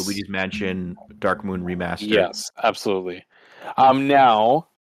Yes. Luigi's Mansion Dark Moon remaster. Yes. Absolutely. Now.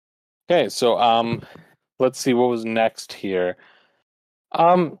 Okay. So let's see what was next here.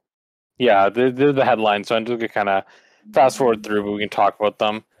 Yeah, they're the headlines, so I'm just gonna kind of fast forward through, but we can talk about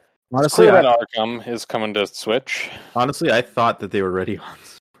them. It's Honestly, clear that Arkham is coming to Switch. I thought that they were ready on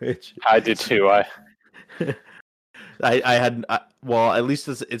Switch. I did too. I had well, at least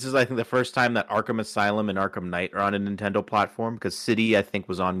this is I think the first time that Arkham Asylum and Arkham Knight are on a Nintendo platform, because City I think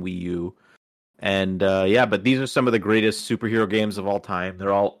was on Wii U, and yeah, but these are some of the greatest superhero games of all time.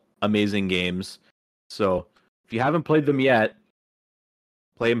 They're all amazing games. So if you haven't played them yet,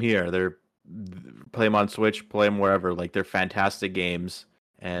 play them here. Play them on Switch, play them wherever. Like, they're fantastic games,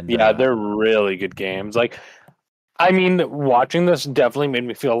 and Yeah, they're really good games. Like, I mean, watching this definitely made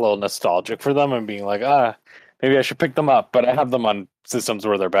me feel a little nostalgic for them and being like, maybe I should pick them up, but I have them on systems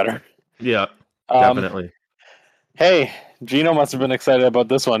where they're better. yeah, Um, definitely. hey, Gino must have been excited about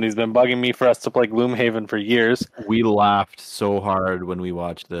this one. He's been bugging me for us to play Gloomhaven for years. We laughed so hard when we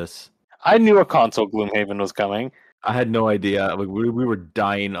watched this. I knew a console Gloomhaven was coming. I had no idea. Like, we were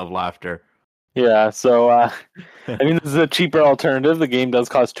dying of laughter. Yeah, so I mean, this is a cheaper alternative. The game does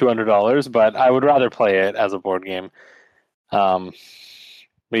cost $200, but I would rather play it as a board game. But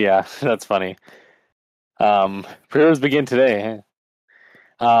yeah, that's funny. Pre-orders begin today.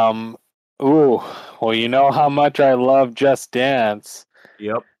 Ooh, well, you know how much I love Just Dance.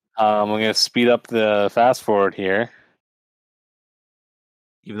 Yep. I'm gonna speed up the fast forward here.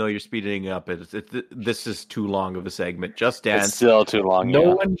 Even though you're speeding up, this is too long of a segment. Just Dance. It's still too long. No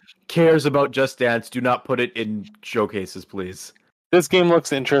Yeah. one cares about Just Dance. Do not put it in showcases, please. This game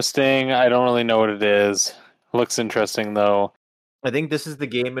looks interesting. I don't really know what it is. Looks interesting though. I think this is the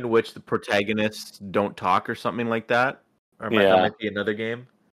game in which the protagonists don't talk or something like that. Or Yeah. that might be another game.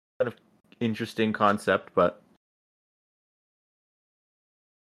 Kind of interesting concept, but.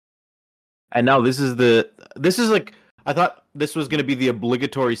 And now this is like, I thought this was going to be the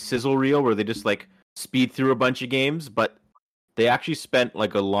obligatory sizzle reel where they just like speed through a bunch of games, but they actually spent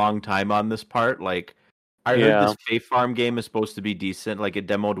like a long time on this part. Like, I heard this Faith Farm game is supposed to be decent. Like, it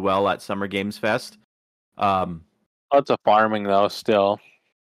demoed well at Summer Games Fest. Lots of farming though, still.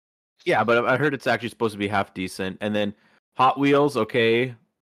 Yeah, but I heard it's actually supposed to be half decent. And then Hot Wheels, okay. You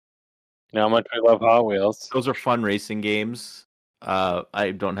know how much I love Hot Wheels. Those are fun racing games.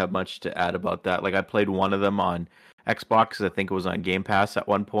 I don't have much to add about that. Like, I played one of them on Xbox. I think it was on Game Pass at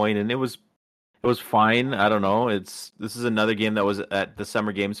one point, and it was fine. I don't know. This is another game that was at the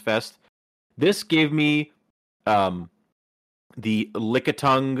Summer Games Fest. This gave me the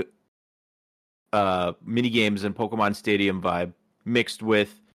Lickitung mini games and Pokemon Stadium vibe mixed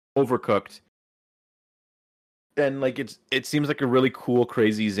with Overcooked, and like it seems like a really cool,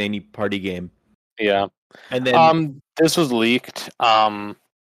 crazy, zany party game. Yeah. And then this was leaked. I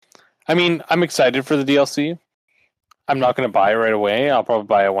mean, I'm excited for the DLC. I'm not going to buy it right away. I'll probably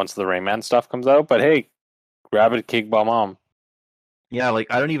buy it once the Rayman stuff comes out. But hey, grab it, Cake Bomb Mom. Yeah, like,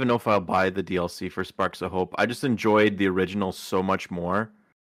 I don't even know if I'll buy the DLC for Sparks of Hope. I just enjoyed the original so much more.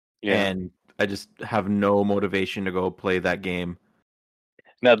 Yeah. And I just have no motivation to go play that game.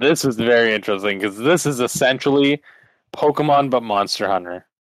 Now, this is very interesting because this is essentially Pokemon but Monster Hunter.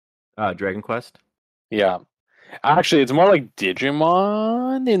 Dragon Quest? Yeah. Actually, it's more like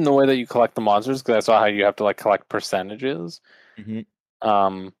Digimon in the way that you collect the monsters, because I saw how you have to like collect percentages.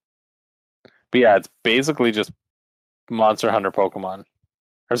 Mm-hmm. But yeah, it's basically just Monster Hunter Pokemon.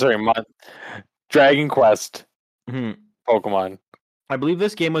 Or sorry, Dragon Quest Pokemon. I believe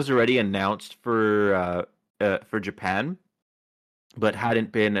this game was already announced for Japan, but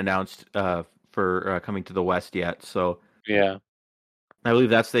hadn't been announced for coming to the West yet. So yeah, I believe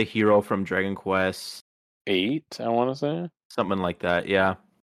that's the hero from Dragon Quest 8. I want to say something like that. Yeah,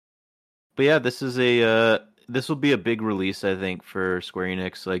 but yeah, this is a this will be a big release, I think, for Square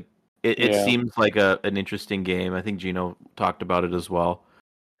Enix. Like, it Yeah. seems like an interesting game. I think Gino talked about it as well.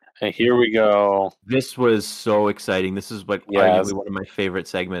 And here we go. This was so exciting. This is like Yes. arguably one of my favorite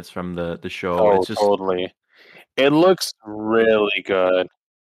segments from the show. Oh, It's just totally. It looks really good.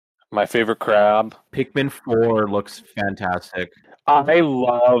 My favorite crab. Pikmin 4 looks fantastic. I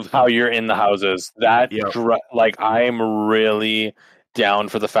love how you're in the houses. Yep. Like I'm really down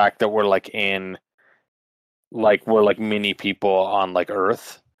for the fact that we're like mini people on like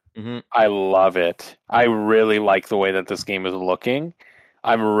Earth. hmm I love it. I really like the way that this game is looking.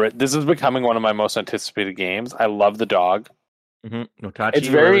 This is becoming one of my most anticipated games. I love the dog. It's Notachi, whatever his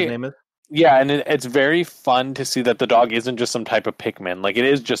very name is. Yeah, and it's very fun to see that the dog isn't just some type of Pikmin. Like it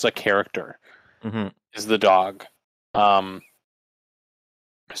is just a character. hmm Is the dog. Um,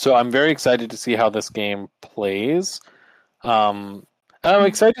 so I'm very excited to see how this game plays. I'm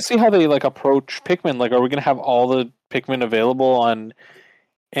excited to see how they like approach Pikmin. Like, are we gonna have all the Pikmin available in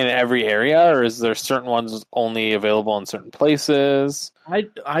every area, or is there certain ones only available in certain places?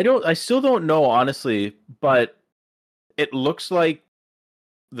 I still don't know, honestly, but it looks like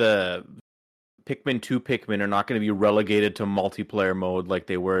the Pikmin 2 Pikmin are not going to be relegated to multiplayer mode like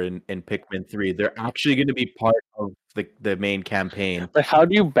they were in Pikmin 3. They're actually going to be part of the main campaign. But how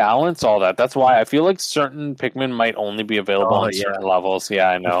do you balance all that? That's why I feel like certain Pikmin might only be available Oh on yeah. certain levels. Yeah,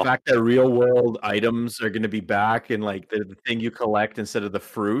 I The know. fact that real world items are going to be back and like the thing you collect instead of the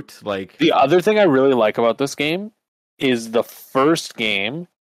fruit, like The other thing I really like about this game is the first game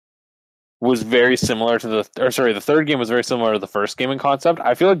was very similar to the third game was very similar to the first game in concept.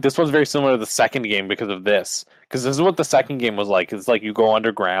 I feel like this one's very similar to the second game because of this. Because this is what the second game was like. It's like you go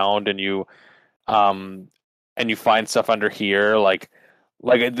underground um and you find stuff under here. Like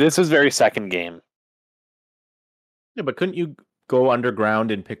this is very second game. yeah, but couldn't you go underground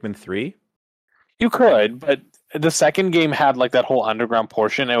in Pikmin 3? You could, but the second game had like that whole underground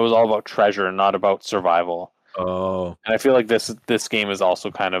portion. It was all about treasure, not about survival. Oh. And I feel like this game is also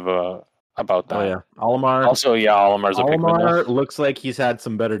kind of about Oh that. yeah. Olimar Also, yeah, Olimar's a Pikmin now. Olimar looks like he's had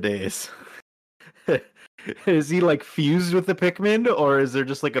some better days. Is he like fused with the Pikmin, or is there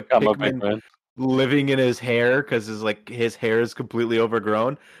just like a I'm a Pikmin Pikmin. living in his hair because his hair is completely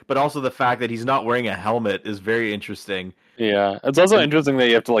overgrown? But also the fact that he's not wearing a helmet is very interesting. Yeah, it's also And interesting that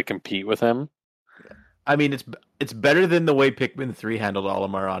you have to like compete with him. I mean, it's better than the way Pikmin 3 handled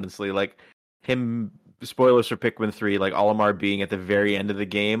Olimar. Honestly, like him. Spoilers for Pikmin 3, like Olimar being at the very end of the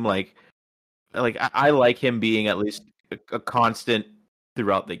game, like I like him being at least a constant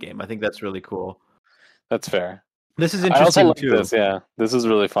throughout the game. I think that's really cool. That's fair. This is I also interesting like too. this. Yeah, this is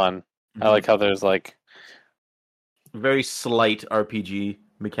really fun. I like how there's like, Very slight RPG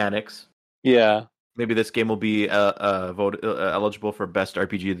mechanics. yeah, Maybe this game will be eligible for best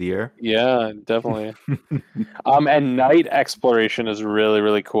RPG of the year. yeah, definitely. And night exploration is really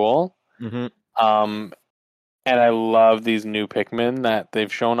really cool. hmm Um, and I love these new Pikmin that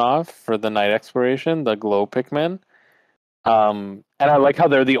they've shown off for the night exploration, the glow Pikmin. And I like how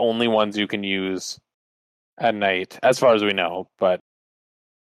they're the only ones you can use at night, as far as we know. But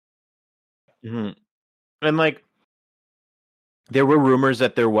hmm And like, there were rumors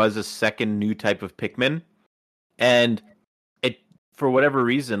that there was a second new type of Pikmin, and it for whatever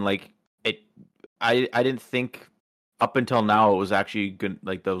reason, like it, I didn't think up until now it was actually good.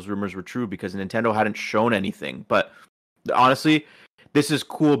 Like those rumors were true because Nintendo hadn't shown anything. But honestly, this is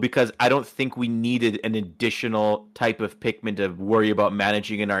cool because I don't think we needed an additional type of Pikmin to worry about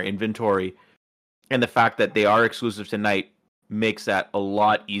managing in our inventory. And the fact that they are exclusive to Night makes that a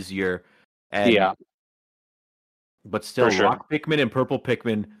lot easier. And yeah, but still, for sure. Rock Pikmin and Purple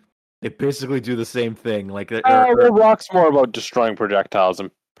Pikmin, they basically do the same thing. Like, Well, Rock's more about destroying projectiles,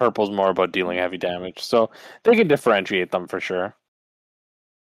 and Purple's more about dealing heavy damage. So they can differentiate them for sure.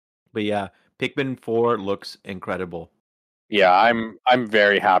 but yeah, Pikmin 4 looks incredible. Yeah, I'm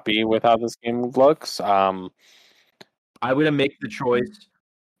very happy with how this game looks. I would make the choice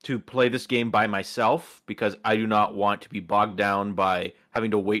to play this game by myself because I do not want to be bogged down by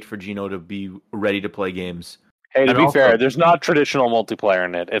having to wait for Gino to be ready to play games. Hey, to And be also, fair, there's not traditional multiplayer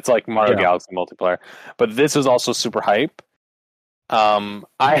in it. It's like Mario yeah, Galaxy multiplayer, but this is also super hype.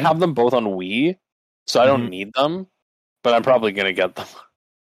 I have them both on Wii, so I don't mhm. need them, but I'm probably gonna get them.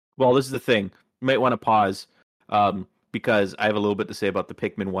 Well, this is the thing. You might want to pause because I have a little bit to say about the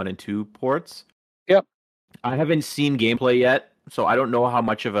Pikmin 1 and 2 ports. Yep. I haven't seen gameplay yet, so I don't know how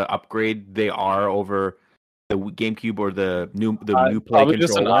much of an upgrade they are over the GameCube or the new Play Probably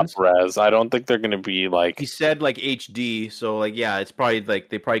just Control an ones. up-res. I don't think they're gonna be He like. said like HD, so like yeah, it's probably like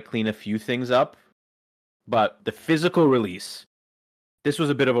they probably clean a few things up. But the physical release, this was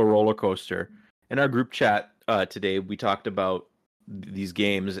a bit of a roller coaster. In our group chat, today, we talked about these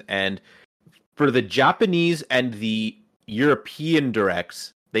games, and for the Japanese and the European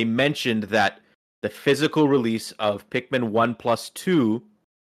directs, they mentioned that the physical release of Pikmin 1 plus 2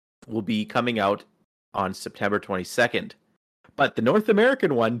 will be coming out on September 22nd. But the North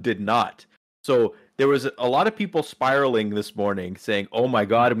American one did not. So there was a lot of people spiraling this morning saying, oh my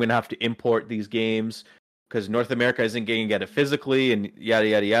God, I'm going to have to import these games because North America isn't going to get it physically and yada,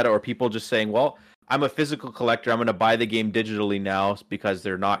 yada, yada. Or people just saying, well, I'm a physical collector. I'm going to buy the game digitally now because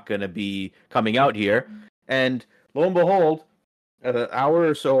they're not going to be coming out here. And lo and behold, an hour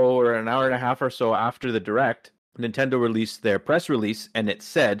or so or an hour and a half or so after the Direct, Nintendo released their press release, and it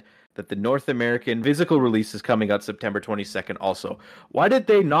said that the North American physical release is coming out September 22nd also. Why did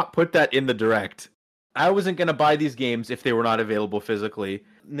they not put that in the Direct? I wasn't going to buy these games if they were not available physically.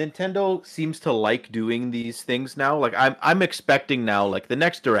 Nintendo seems to like doing these things now. Like I'm expecting now, like the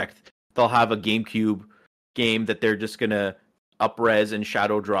next Direct, they'll have a GameCube game that they're just going to up-res and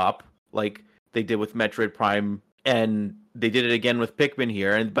shadow drop like they did with Metroid Prime, and they did it again with Pikmin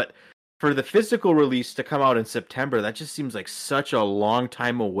here. But for the physical release to come out in September, that just seems like such a long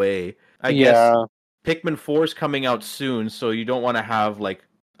time away. I guess Pikmin 4 is coming out soon, so you don't want to have like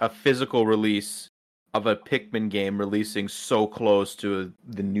a physical release of a Pikmin game releasing so close to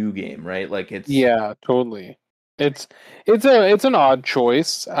the new game, right? Like it's totally. It's an odd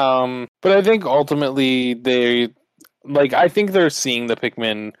choice, but I think ultimately I think they're seeing the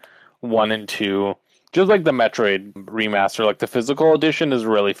Pikmin 1 and 2, just like the Metroid remaster. Like the physical edition is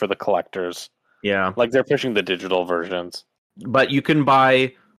really for the collectors. Yeah, like they're pushing the digital versions. But you can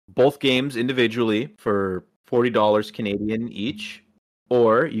buy both games individually for $40 Canadian each,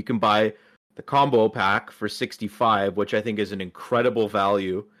 or you can buy the combo pack for $65, which I think is an incredible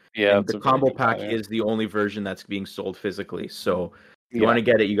value. Yeah, and the combo pack is the only version that's being sold physically. So if you want to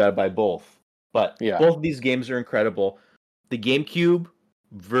get it, you got to buy both. But both of these games are incredible. The GameCube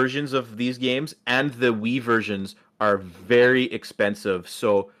versions of these games and the Wii versions are very expensive.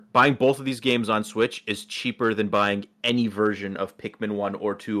 So buying both of these games on Switch is cheaper than buying any version of Pikmin 1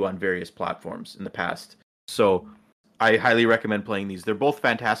 or 2 on various platforms in the past. So I highly recommend playing these. They're both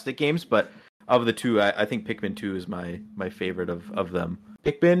fantastic games, but of the two, I think Pikmin 2 is my favorite of them.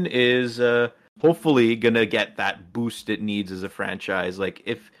 Pikmin is hopefully going to get that boost it needs as a franchise. Like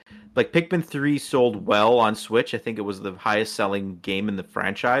Pikmin 3 sold well on Switch. I think it was the highest selling game in the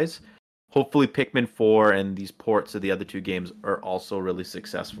franchise. Hopefully Pikmin 4 and these ports of the other two games are also really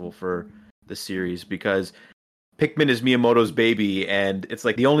successful for the series, because Pikmin is Miyamoto's baby, and it's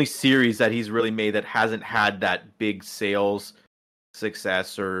like the only series that he's really made that hasn't had that big sales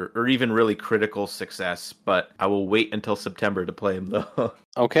success or even really critical success. But I will wait until September to play him, though.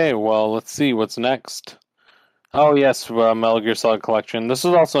 Okay, well, let's see what's next. Oh yes, Metal Gear Solid Collection. This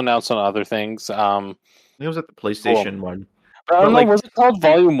was also announced on other things. It was at the PlayStation one. But I don't know, was it called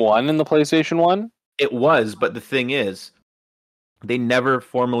Volume 1 in the PlayStation 1? It was, but the thing is, they never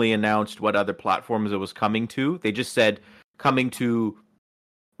formally announced what other platforms it was coming to. They just said coming to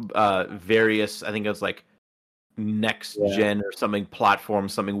various, I think it was like next gen or something platform,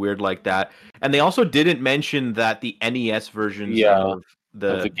 something weird like that. And they also didn't mention that the NES versions of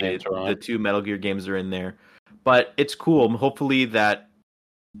the two Metal Gear games are in there. But it's cool. Hopefully that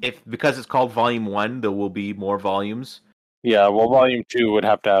because it's called Volume 1, there will be more volumes. Yeah, well, Volume 2 would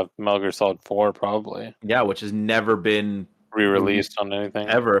have to have Metal Gear Solid 4 probably. Yeah, which has never been re-released on anything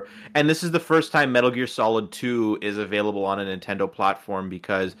ever. And this is the first time Metal Gear Solid 2 is available on a Nintendo platform,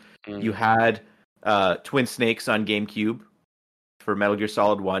 because you had Twin Snakes on GameCube for Metal Gear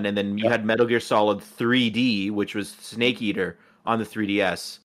Solid 1, and then you had Metal Gear Solid 3D, which was Snake Eater on the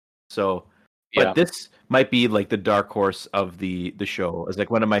 3DS. So, but this might be like the dark horse of the show. It's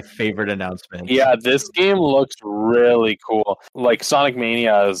like one of my favorite announcements. Yeah, this game looks really cool. Like Sonic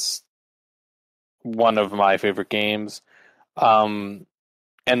Mania is one of my favorite games. And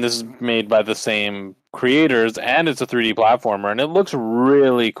this is made by the same creators, and it's a 3D platformer, and it looks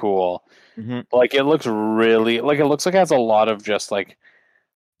really cool. Mm-hmm. Like it looks really it looks like it has a lot of just like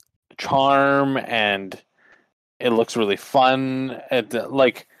charm, and it looks really fun.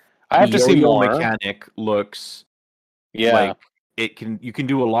 I have to see more. The mechanic looks like you can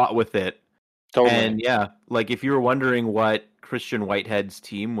do a lot with it. Totally. And like if you were wondering what Christian Whitehead's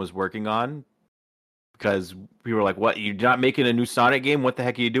team was working on, because we were like, what, you're not making a new Sonic game? What the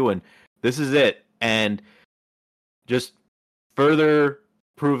heck are you doing? This is it. And just further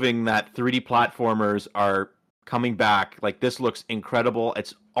proving that 3D platformers are coming back. Like, this looks incredible.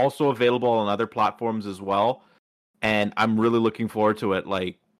 It's also available on other platforms as well. And I'm really looking forward to it.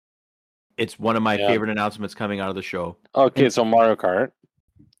 Like, it's one of my favorite announcements coming out of the show. Okay, so Mario Kart.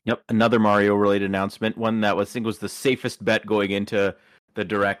 Yep, another Mario related announcement. One that I think was the safest bet going into the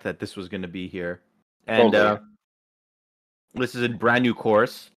direct that this was going to be here. And Totally. this is a brand new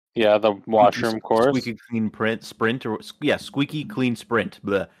course. Yeah, the washroom course. Squeaky clean sprint, or squeaky clean sprint.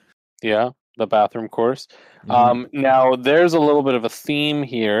 Bleh. Yeah, the bathroom course. Mhm. Now, there's a little bit of a theme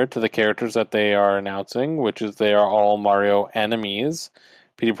here to the characters that they are announcing, which is they are all Mario enemies.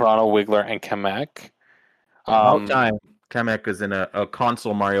 Petey Piranha, Wiggler, and Kamek. About time Kamek is in a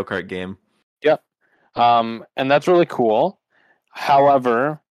console Mario Kart game. Yep. And that's really cool.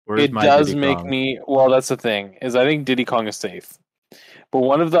 However, Where's it my does Diddy make Kong? me, well, that's the thing, is I think Diddy Kong is safe. But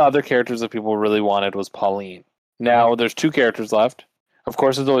one of the other characters that people really wanted was Pauline. Now, there's two characters left. Of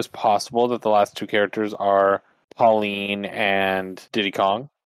course, it's always possible that the last two characters are Pauline and Diddy Kong.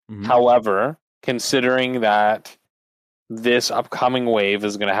 Mhm. However, considering that this upcoming wave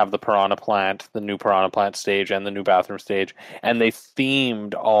is going to have the Piranha Plant, the new Piranha Plant stage, and the new bathroom stage, and they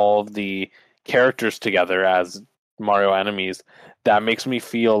themed all of the characters together as Mario enemies, that makes me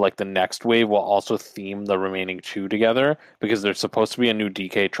feel like the next wave will also theme the remaining two together because there's supposed to be a new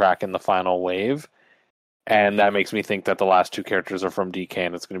DK track in the final wave. And that makes me think that the last two characters are from DK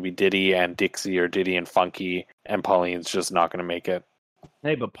and it's going to be Diddy and Dixie or Diddy and Funky, and Pauline's just not going to make it.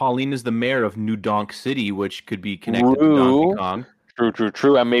 Hey, but Pauline is the mayor of New Donk City, which could be connected to Donkey Kong.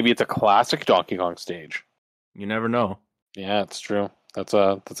 True. And maybe it's a classic Donkey Kong stage. You never know. Yeah, it's true. That's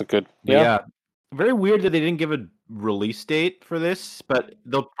a good. But yeah, very weird that they didn't give a release date for this, but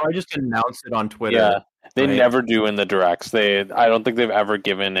they'll probably just announce it on Twitter. Yeah, they right? never do in the directs. I don't think they've ever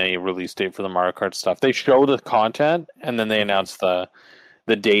given a release date for the Mario Kart stuff. They show the content and then they announce the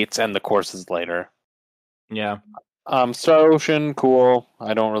dates and the courses later. Yeah. Star Ocean, cool.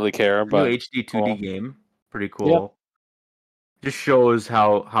 I don't really care, but new HD 2D cool. game, pretty cool. Yep. Just shows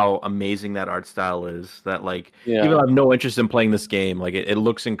how amazing that art style is. That like, Yeah. even though I have no interest in playing this game, like it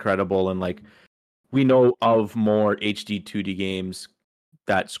looks incredible, and like we know of more HD 2D games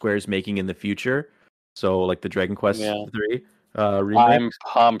that Square's making in the future. So like the Dragon Quest 3 remake. I'm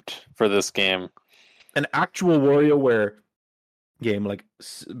pumped for this game. An actual WarioWare game, like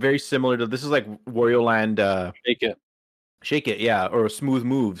very similar to this is like Wario Land. Shake it, yeah, or Smooth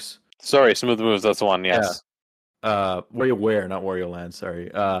Moves. Sorry, Smooth Moves. That's the one. Yes. Yeah. WarioWare, not Wario Land.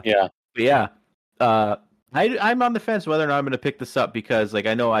 Sorry. Yeah. But yeah. I'm on the fence whether or not I'm going to pick this up because like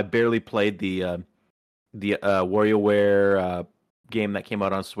I know I barely played the WarioWare game that came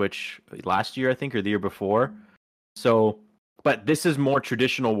out on Switch last year, I think, or the year before. So, but this is more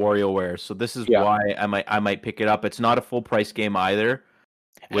traditional WarioWare, so this is why I might pick it up. It's not a full price game either.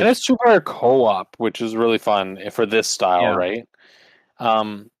 And it's two-player co-op, which is really fun for this style, right?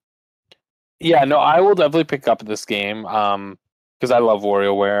 Yeah, no, I will definitely pick up this game because I love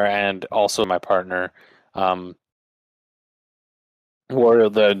WarioWare and also my partner. The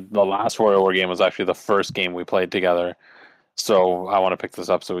last WarioWare game was actually the first game we played together, so I want to pick this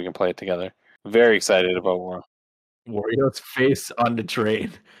up so we can play it together. Very excited about Wario's face on the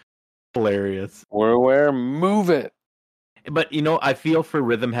train. Hilarious. WarioWare, move it. But you know, I feel for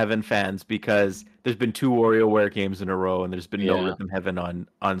Rhythm Heaven fans because there's been 2 WarioWare games in a row, and there's been no Rhythm Heaven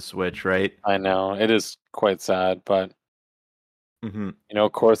on Switch, right? I know it is quite sad, but you know,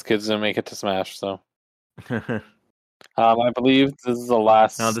 of course, kids didn't make it to Smash, so. I believe this is the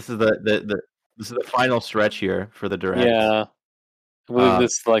last. No, this is the final stretch here for the direct. Yeah, I believe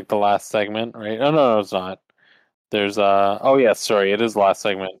this is like the last segment, right? Oh no, it's not. There's oh yeah, sorry, it is the last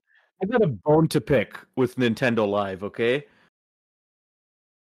segment. I got a bone to pick with Nintendo Live, okay?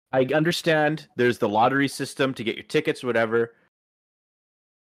 I understand there's the lottery system to get your tickets, whatever.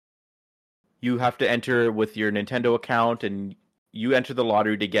 You have to enter with your Nintendo account, and you enter the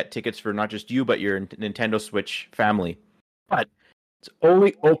lottery to get tickets for not just you, but your Nintendo Switch family. But it's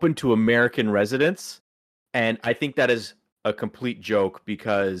only open to American residents, and I think that is a complete joke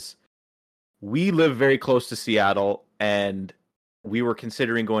because we live very close to Seattle, and we were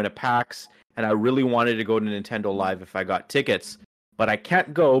considering going to PAX, and I really wanted to go to Nintendo Live if I got tickets, but I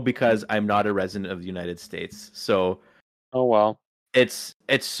can't go because I'm not a resident of the United States. So, oh well, it's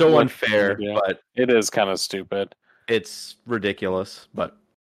so unfair, but it is kind of stupid. It's ridiculous, but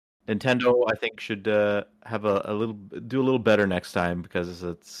Nintendo, I think, should have do a little better next time because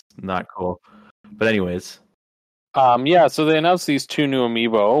it's not cool. But anyways. Yeah, so they announced these 2 new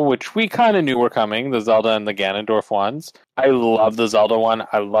amiibo, which we kind of knew were coming, the Zelda and the Ganondorf ones. I love the Zelda one.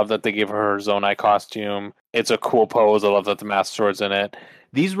 I love that they gave her Zonai costume. It's a cool pose. I love that the Master Sword's in it.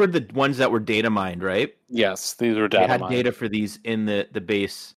 These were the ones that were data mined, right? Yes, these were data mined. They had data for these in the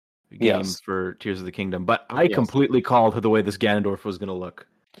base game for Tears of the Kingdom. But I completely called the way this Ganondorf was going to look.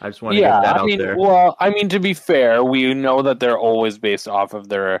 I just want to get that I out mean, there. well, I mean, to be fair, we know that they're always based off of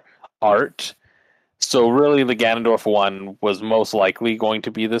their art. So really, the Ganondorf one was most likely going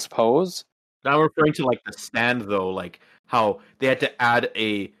to be this pose. Now I'm referring to like the stand though, like how they had to add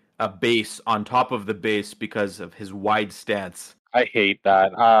a base on top of the base because of his wide stance. I hate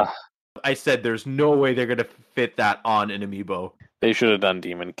that. I said there's no way they're gonna fit that on an amiibo. They should have done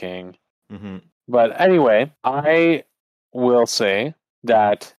Demon King. Mm-hmm. But anyway, I will say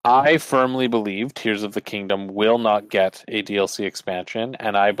that I firmly believe Tears of the Kingdom will not get a DLC expansion,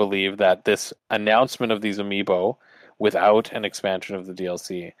 and I believe that this announcement of these amiibo without an expansion of the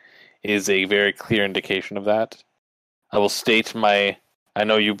DLC is a very clear indication of that. I will state my. I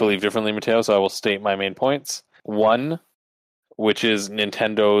know you believe differently, Matteo, so I will state my main points. One, which is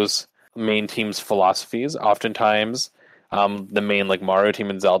Nintendo's main team's philosophies. Oftentimes, the main like Mario team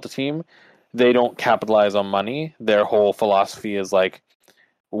and Zelda team, they don't capitalize on money. Their whole philosophy is like,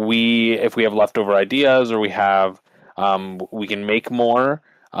 if we have leftover ideas or we can make more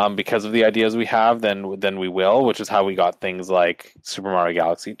because of the ideas we have, then we will, which is how we got things like Super Mario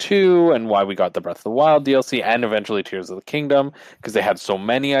Galaxy 2 and why we got the Breath of the Wild DLC and eventually Tears of the Kingdom, because they had so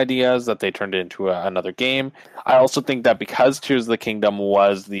many ideas that they turned it into another game. I also think that because Tears of the Kingdom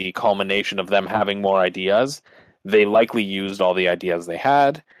was the culmination of them having more ideas, they likely used all the ideas they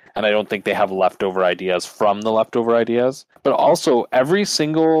had, and I don't think they have leftover ideas from the leftover ideas. But also, every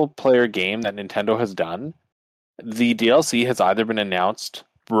single player game that Nintendo has done, the DLC has either been announced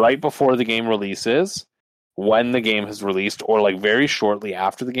right before the game releases, when the game has released, or like very shortly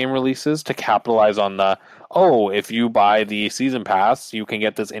after the game releases to capitalize on if you buy the season pass, you can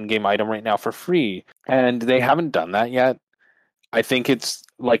get this in-game item right now for free. And they haven't done that yet. I think it's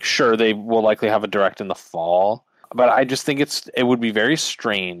like, sure, they will likely have a direct in the fall, but I just think it would be very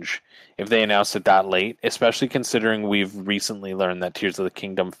strange if they announced it that late, especially considering we've recently learned that Tears of the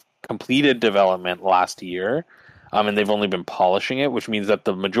Kingdom completed development last year, and they've only been polishing it, which means that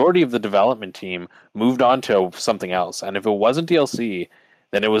the majority of the development team moved on to something else. And if it wasn't DLC,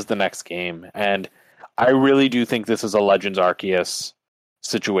 then it was the next game. And I really do think this is a Legends Arceus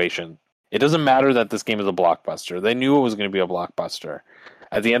situation. It doesn't matter that this game is a blockbuster. They knew it was going to be a blockbuster.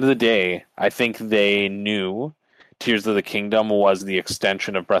 At the end of the day, I think they knew Tears of the Kingdom was the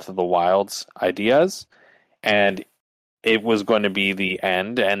extension of Breath of the Wild's ideas, and it was going to be the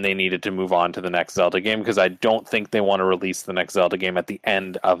end, and they needed to move on to the next Zelda game, because I don't think they want to release the next Zelda game at the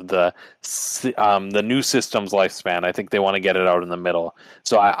end of the new system's lifespan. I think they want to get it out in the middle.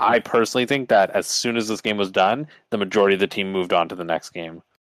 So I personally think that as soon as this game was done, the majority of the team moved on to the next game.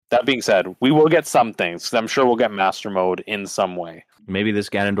 That being said, we will get some things, 'cause I'm sure we'll get Master Mode in some way. Maybe this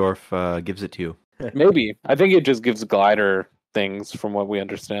Ganondorf gives it to you. Maybe. I think it just gives glider things from what we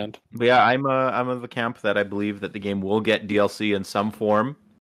understand. But yeah, I'm of the camp that I believe that the game will get DLC in some form,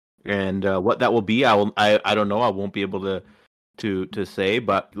 and what that will be, I don't know. I won't be able to say.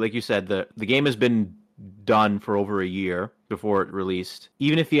 But like you said, the game has been done for over a year before it released.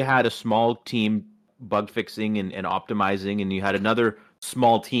 Even if you had a small team bug fixing and optimizing, and you had another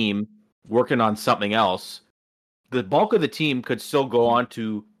small team working on something else, the bulk of the team could still go on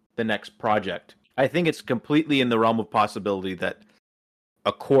to the next project. I think it's completely in the realm of possibility that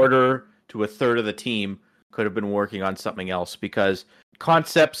a quarter to a third of the team could have been working on something else, because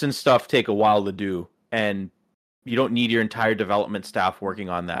concepts and stuff take a while to do, and you don't need your entire development staff working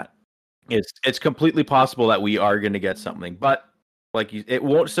on that. It's completely possible that we are going to get something, but it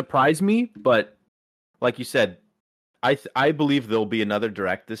won't surprise me. But like you said, I believe there'll be another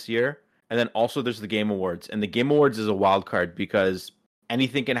direct this year, and then also there's the Game Awards, and the Game Awards is a wild card because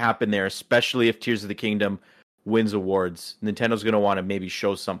anything can happen there, especially if Tears of the Kingdom wins awards. Nintendo's going to want to maybe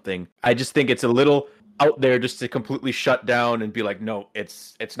show something. I just think it's a little out there just to completely shut down and be like, no,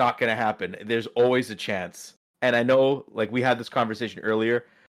 it's not going to happen. There's always a chance. And I know, like we had this conversation earlier,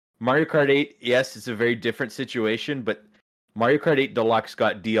 Mario Kart 8, yes, it's a very different situation, but Mario Kart 8 Deluxe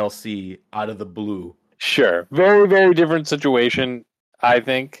got DLC out of the blue. Sure. Very, very different situation, I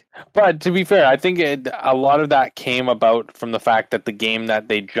think. But to be fair, I think a lot of that came about from the fact that the game that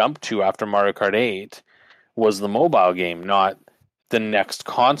they jumped to after Mario Kart 8 was the mobile game, not the next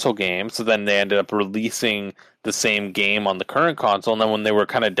console game. So then they ended up releasing the same game on the current console. And then when they were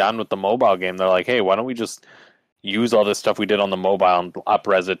kind of done with the mobile game, they're like, hey, why don't we just use all this stuff we did on the mobile and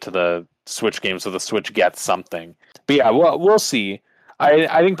up-res it to the Switch game so the Switch gets something. But yeah, we'll see.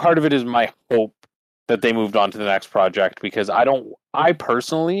 I think part of it is my hope that they moved on to the next project, because I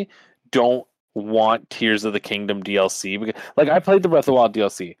personally don't want Tears of the Kingdom DLC, because like I played the Breath of the Wild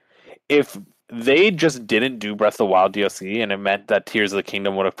DLC. If they just didn't do Breath of the Wild DLC, and it meant that Tears of the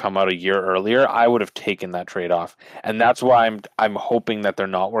Kingdom would have come out a year earlier, I would have taken that trade off, and that's why I'm hoping that they're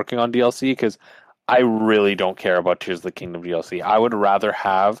not working on DLC because I really don't care about Tears of the Kingdom DLC. I would rather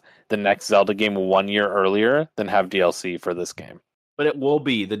have the next Zelda game 1 year earlier than have DLC for this game. But it will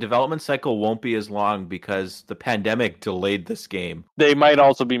be. The development cycle won't be as long because the pandemic delayed this game. They might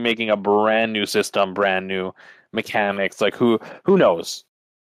also be making a brand new system, brand new mechanics. Like who knows?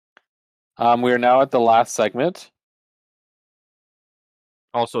 We are now at the last segment.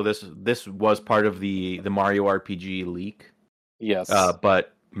 Also, this was part of the Mario RPG leak. Yes.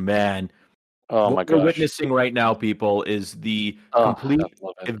 But man, what we're witnessing right now, people, is the complete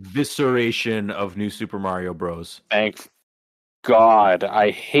evisceration of New Super Mario Bros. Thank God, I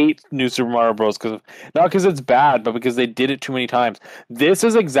hate New Super Mario Bros. Not because it's bad, but because they did it too many times. This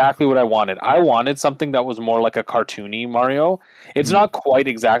is exactly what I wanted. I wanted something that was more like a cartoony Mario. It's not quite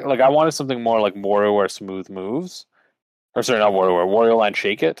exact. Like I wanted something more like WarioWare Smooth Moves, or sorry, not WarioWare, Wario Land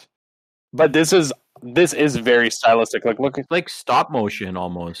Shake It. But this is very stylistic. Like look, like stop motion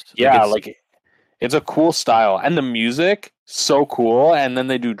almost. Yeah, like it's a cool style, and the music so cool. And then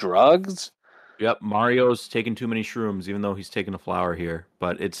they do drugs. Yep, Mario's taking too many shrooms, even though he's taking a flower here.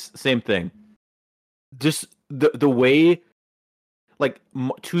 But it's the same thing. Just the way, like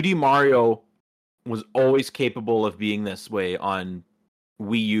 2D Mario was always capable of being this way on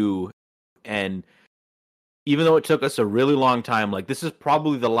Wii U, and even though it took us a really long time, like this is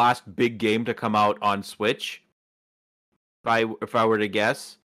probably the last big game to come out on Switch. If I were to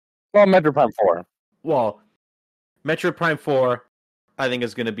guess, well, Metroid Prime 4. Well, Metroid Prime 4. I think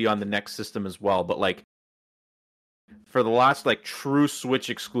is going to be on the next system as well. But like for the last like true Switch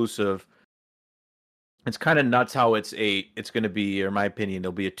exclusive, it's kind of nuts how it's going to be, or in my opinion,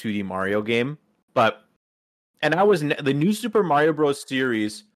 it'll be a 2D Mario game. But the new Super Mario Bros.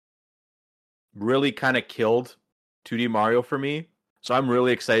 Series really kind of killed 2D Mario for me. So I'm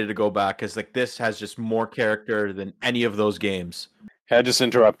really excited to go back because like this has just more character than any of those games. Can I just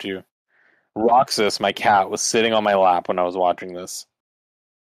interrupt you? Roxas, my cat, was sitting on my lap when I was watching this.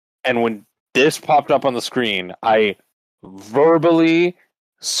 And when this popped up on the screen, I verbally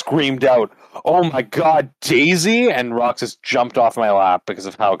screamed out, "Oh my God, Daisy!" And Roxas jumped off my lap because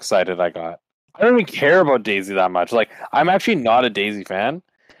of how excited I got. I don't even care about Daisy that much. Like, I'm actually not a Daisy fan,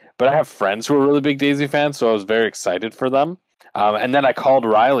 but I have friends who are really big Daisy fans, so I was very excited for them. And then I called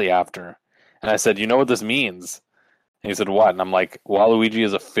Riley after, and I said, "You know what this means?" And he said, "What?" And I'm like, Waluigi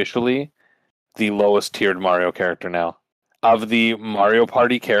is officially the lowest tiered Mario character now. Of the Mario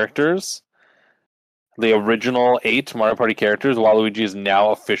Party characters, the original 8 Mario Party characters, Waluigi is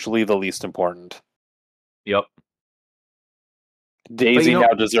now officially the least important. Yep. Daisy now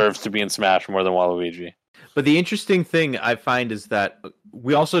deserves to be in Smash more than Waluigi. But the interesting thing I find is that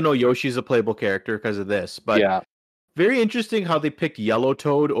we also know Yoshi's a playable character because of this. But yeah, very interesting how they picked Yellow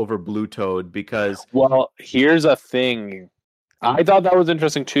Toad over Blue Toad because... Well, here's a thing. I thought that was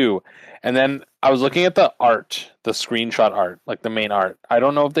interesting too. And then I was looking at the art, the screenshot art, like the main art. I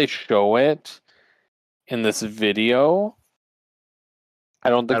don't know if they show it in this video. I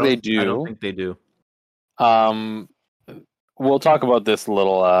don't think they do. I don't think they do. We'll talk about this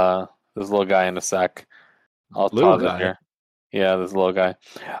little guy in a sec. I'll pause it here. Yeah, this little guy.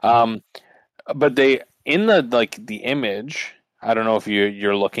 But they in the image. I don't know if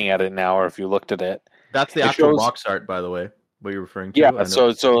you're looking at it now or if you looked at it. That's the actual box art, by the way. What you're referring to? Yeah, so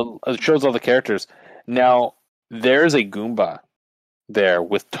it shows all the characters. Now there's a Goomba there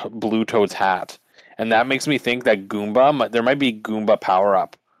with Blue Toad's hat, and that makes me think that there might be Goomba power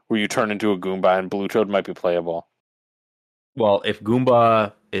up where you turn into a Goomba and Blue Toad might be playable. Well, if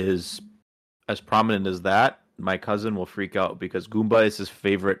Goomba is as prominent as that, my cousin will freak out because Goomba is his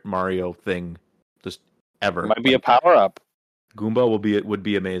favorite Mario thing, just ever. It might be a power up. Goomba would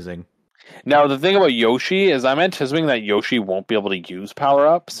be amazing. Now, the thing about Yoshi is I'm anticipating that Yoshi won't be able to use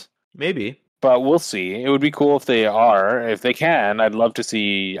power-ups. Maybe. But we'll see. It would be cool if they are. If they can, I'd love to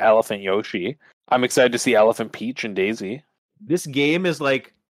see Elephant Yoshi. I'm excited to see Elephant Peach and Daisy. This game is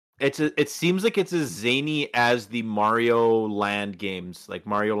like... It seems like it's as zany as the Mario Land games, like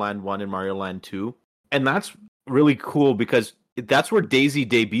Mario Land 1 and Mario Land 2. And that's really cool because that's where Daisy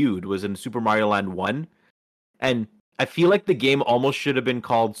debuted, was in Super Mario Land 1. And I feel like the game almost should have been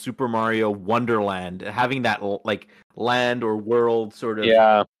called Super Mario Wonderland, having that like land or world sort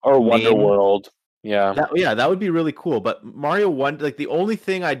of or Wonder World. That would be really cool. But Mario 1, like the only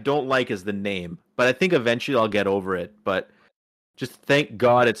thing I don't like is the name. But I think eventually I'll get over it. But just thank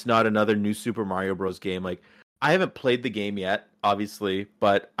God it's not another new Super Mario Bros. Game. Like I haven't played the game yet, obviously,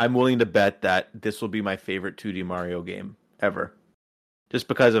 but I'm willing to bet that this will be my favorite 2D Mario game ever. Just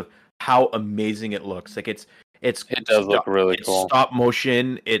because of how amazing it looks. Like it does look really cool. Stop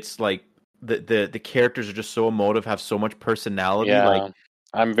motion. It's like the characters are just so emotive, have so much personality. Yeah, like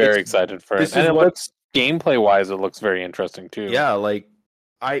I'm very excited for it, and it looks gameplay wise, it looks very interesting too. Yeah, like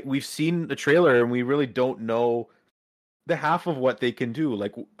we've seen the trailer and we really don't know the half of what they can do.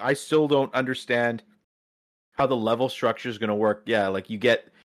 Like I still don't understand how the level structure is going to work. Yeah, like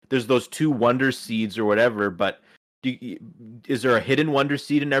there's those 2 wonder seeds or whatever, but is there a hidden wonder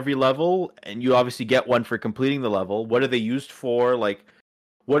seed in every level? And you obviously get one for completing the level. What are they used for? Like,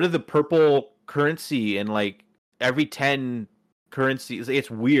 what are the purple currency and like every 10 currencies? It's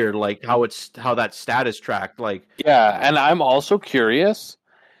weird, like how that stat is tracked. Like, yeah, and I'm also curious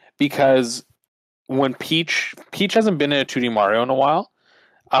because when Peach hasn't been in a 2D Mario in a while,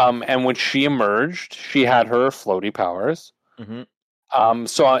 and when she emerged, she had her floaty powers. Mm-hmm.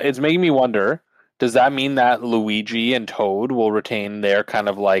 So it's making me wonder, does that mean that Luigi and Toad will retain their kind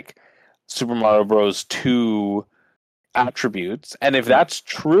of like Super Mario Bros. 2 attributes? And if that's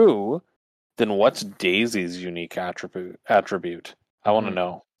true, then what's Daisy's unique attribute? I want to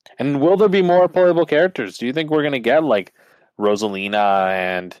know. And will there be more playable characters? Do you think we're going to get like Rosalina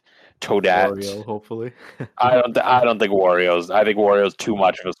and Toadette? Wario, hopefully. I don't think Wario's. I think Wario's too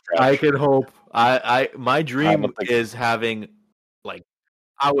much of a stretch. I could hope. My dream is having like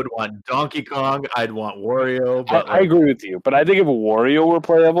I would want Donkey Kong. I'd want Wario. But I agree with you. But I think if Wario were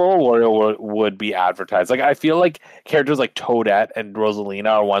playable, Wario would be advertised. Like I feel like characters like Toadette and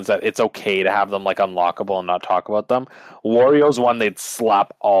Rosalina are ones that it's okay to have them like unlockable and not talk about them. Wario's one they'd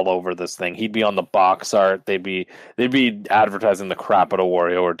slap all over this thing. He'd be on the box art. They'd be advertising the crap out of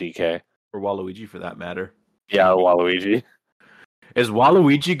Wario or DK or Waluigi for that matter. Yeah, Waluigi. Is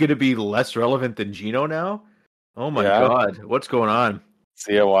Waluigi going to be less relevant than Gino now? Oh my god, what's going on?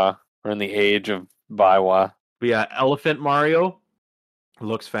 We're in the age of Baiwa. But yeah, Elephant Mario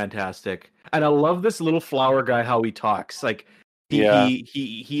looks fantastic, and I love this little flower guy. How he talks, like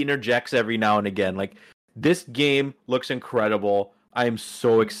he interjects every now and again. Like this game looks incredible. I am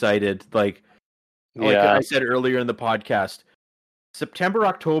so excited. Like I said earlier in the podcast, September,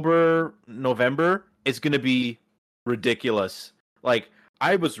 October, November is going to be ridiculous. Like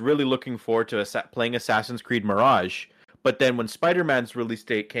I was really looking forward to playing Assassin's Creed Mirage. But then when Spider-Man's release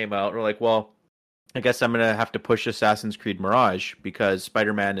date came out, we're like, well, I guess I'm going to have to push Assassin's Creed Mirage because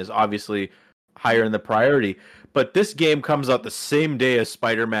Spider-Man is obviously higher in the priority. But this game comes out the same day as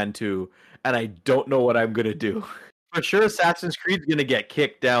Spider-Man 2, and I don't know what I'm going to do. For sure, Assassin's Creed's going to get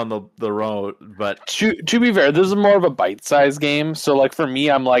kicked down the road, but... To be fair, this is more of a bite-sized game, so like for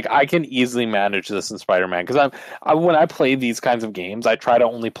me, I'm like, I can easily manage this in Spider-Man, because when I play these kinds of games, I try to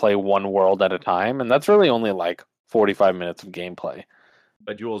only play one world at a time, and that's really only like 45 minutes of gameplay.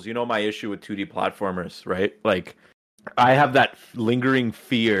 But Jules, you know my issue with 2D platformers, right? Like, I have that lingering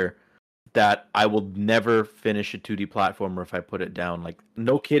fear that I will never finish a 2D platformer if I put it down. Like,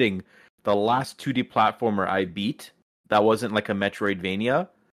 no kidding. The last 2D platformer I beat that wasn't like a Metroidvania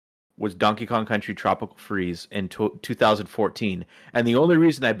was Donkey Kong Country Tropical Freeze in 2014. And the only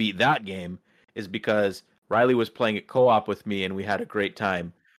reason I beat that game is because Riley was playing it co-op with me and we had a great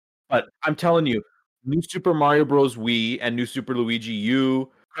time. But I'm telling you, New Super Mario Bros. Wii and New Super Luigi U,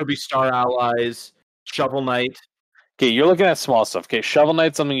 Kirby Star Allies, Shovel Knight. Okay, you're looking at small stuff. Okay, Shovel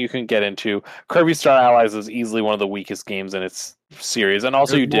Knight's something you can get into. Kirby Star Allies is easily one of the weakest games in its series, and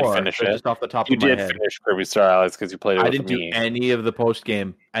also you did finish it. Just off the top you of my head. did finish Kirby Star Allies because you played it with me. I didn't do any of the post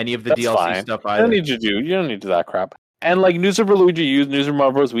game, any of the That's DLC fine. stuff. You don't need to do. You don't need to do that crap. And like New Super Luigi U, New Super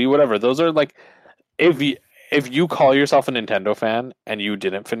Mario Bros. Wii, whatever. Those are like, if you call yourself a Nintendo fan and you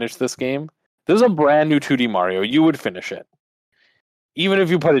didn't finish this game, this is a brand new 2D Mario. You would finish it. Even if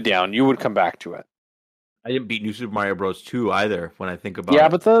you put it down, you would come back to it. I didn't beat New Super Mario Bros. 2 either. When I think about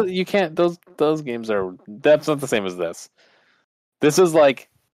it, but you can't. Those games are. That's not the same as this. This is like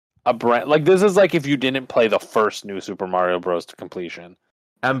a brand. Like this is like if you didn't play the first New Super Mario Bros. To completion.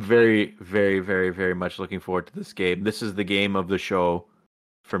 I'm very, very, very, very much looking forward to this game. This is the game of the show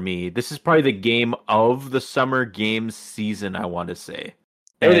for me. This is probably the game of the summer games season. I want to say.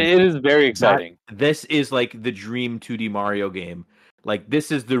 It is very exciting. This is like the dream 2D Mario game. Like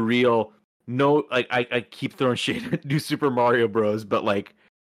this is the real. No, like I keep throwing shade at New Super Mario Bros, but like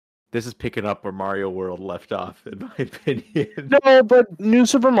this is picking up where Mario World left off, in my opinion. No, but New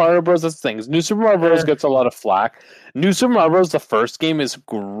Super Mario Bros. Is things. New Super Mario Bros. Gets a lot of flack. New Super Mario Bros. The first game is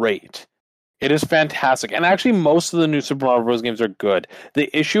great. It is fantastic. And actually, most of the new Super Mario Bros. Games are good. The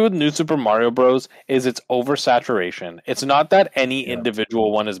issue with new Super Mario Bros. Is its oversaturation. It's not that any Yeah.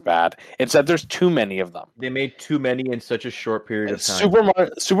 individual one is bad. It's that there's too many of them. They made too many in such a short period of time.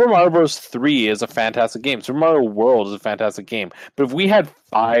 Super Mario Bros. 3 is a fantastic game. Super Mario World is a fantastic game. But if we had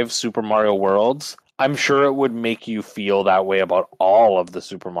 5 Super Mario Worlds, I'm sure it would make you feel that way about all of the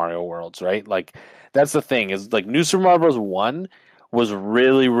Super Mario Worlds, right? Like, that's the thing, is like New Super Mario Bros. 1 was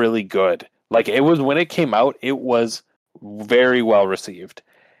really, really good. Like, it was, when it came out, it was very well received.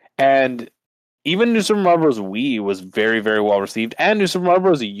 And even New Super Mario Bros. Wii was very, very well received, and New Super Mario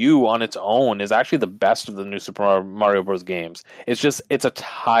Bros. U on its own is actually the best of the New Super Mario Bros. Games. It's a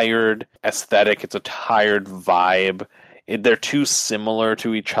tired aesthetic, it's a tired vibe. They're too similar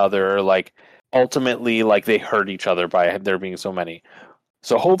to each other. Like, ultimately, like, they hurt each other by there being so many.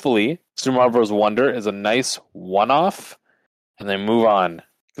 So hopefully, Super Mario Bros. Wonder is a nice one-off, and they move on.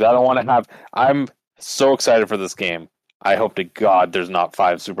 Because I don't want to have. I'm so excited for this game. I hope to God there's not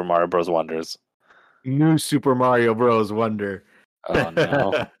 5 Super Mario Bros. Wonders. New Super Mario Bros. Wonder. Oh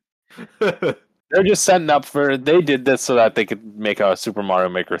no. They're just setting up for. They did this so that they could make a Super Mario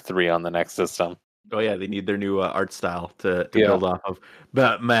Maker 3 on the next system. Oh yeah, they need their new art style to build off of.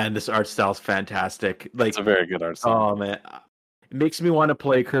 But man, this art style is fantastic. Like, it's a very good art style. Oh man, it makes me want to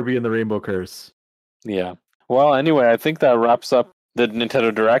play Kirby and the Rainbow Curse. Yeah. Well, anyway, I think that wraps up the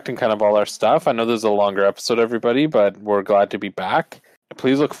Nintendo Direct and kind of all our stuff. I know there's a longer episode, everybody, but we're glad to be back.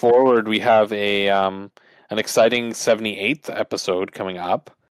 Please look forward. We have an exciting 78th episode coming up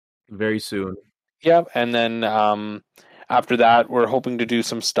very soon. Yep, and then after that, we're hoping to do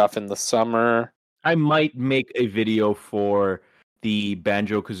some stuff in the summer. I might make a video for the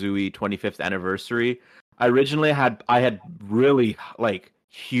Banjo-Kazooie 25th anniversary. I had really like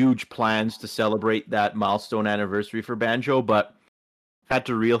huge plans to celebrate that milestone anniversary for Banjo, but had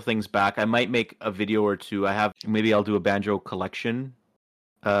to reel things back. I might make a video or two. Maybe I'll do a Banjo collection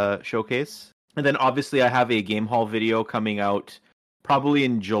showcase. And then obviously I have a Game Hall video coming out probably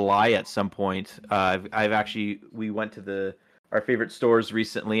in July at some point. We went to our favorite stores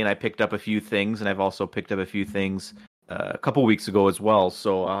recently, and I picked up a few things, and I've also picked up a few things a couple weeks ago as well.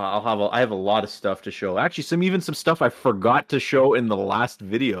 So I have a lot of stuff to show. Actually, some stuff I forgot to show in the last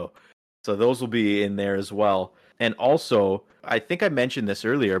video. So those will be in there as well. And also, I think I mentioned this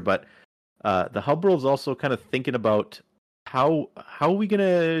earlier, but the Hub World is also kind of thinking about how are we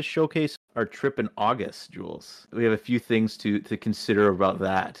gonna showcase our trip in August, Jules? We have a few things to consider about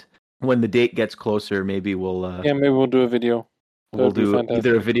that. When the date gets closer, maybe we'll maybe we'll do a video. We'll do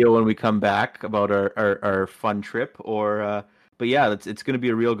either a video when we come back about our fun trip, or but yeah, it's going to be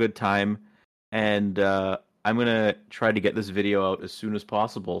a real good time, and I'm going to try to get this video out as soon as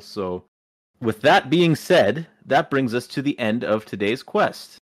possible. So with that being said, that brings us to the end of today's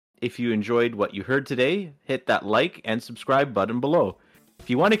quest. If you enjoyed what you heard today, hit that like and subscribe button below. If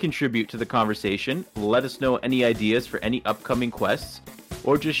you want to contribute to the conversation, let us know any ideas for any upcoming quests,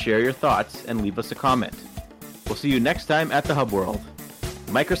 or just share your thoughts and leave us a comment. We'll see you next time at the Hub World.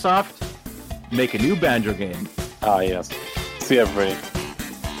 Microsoft, make a new Banjo game. Ah, yes. See you, everybody.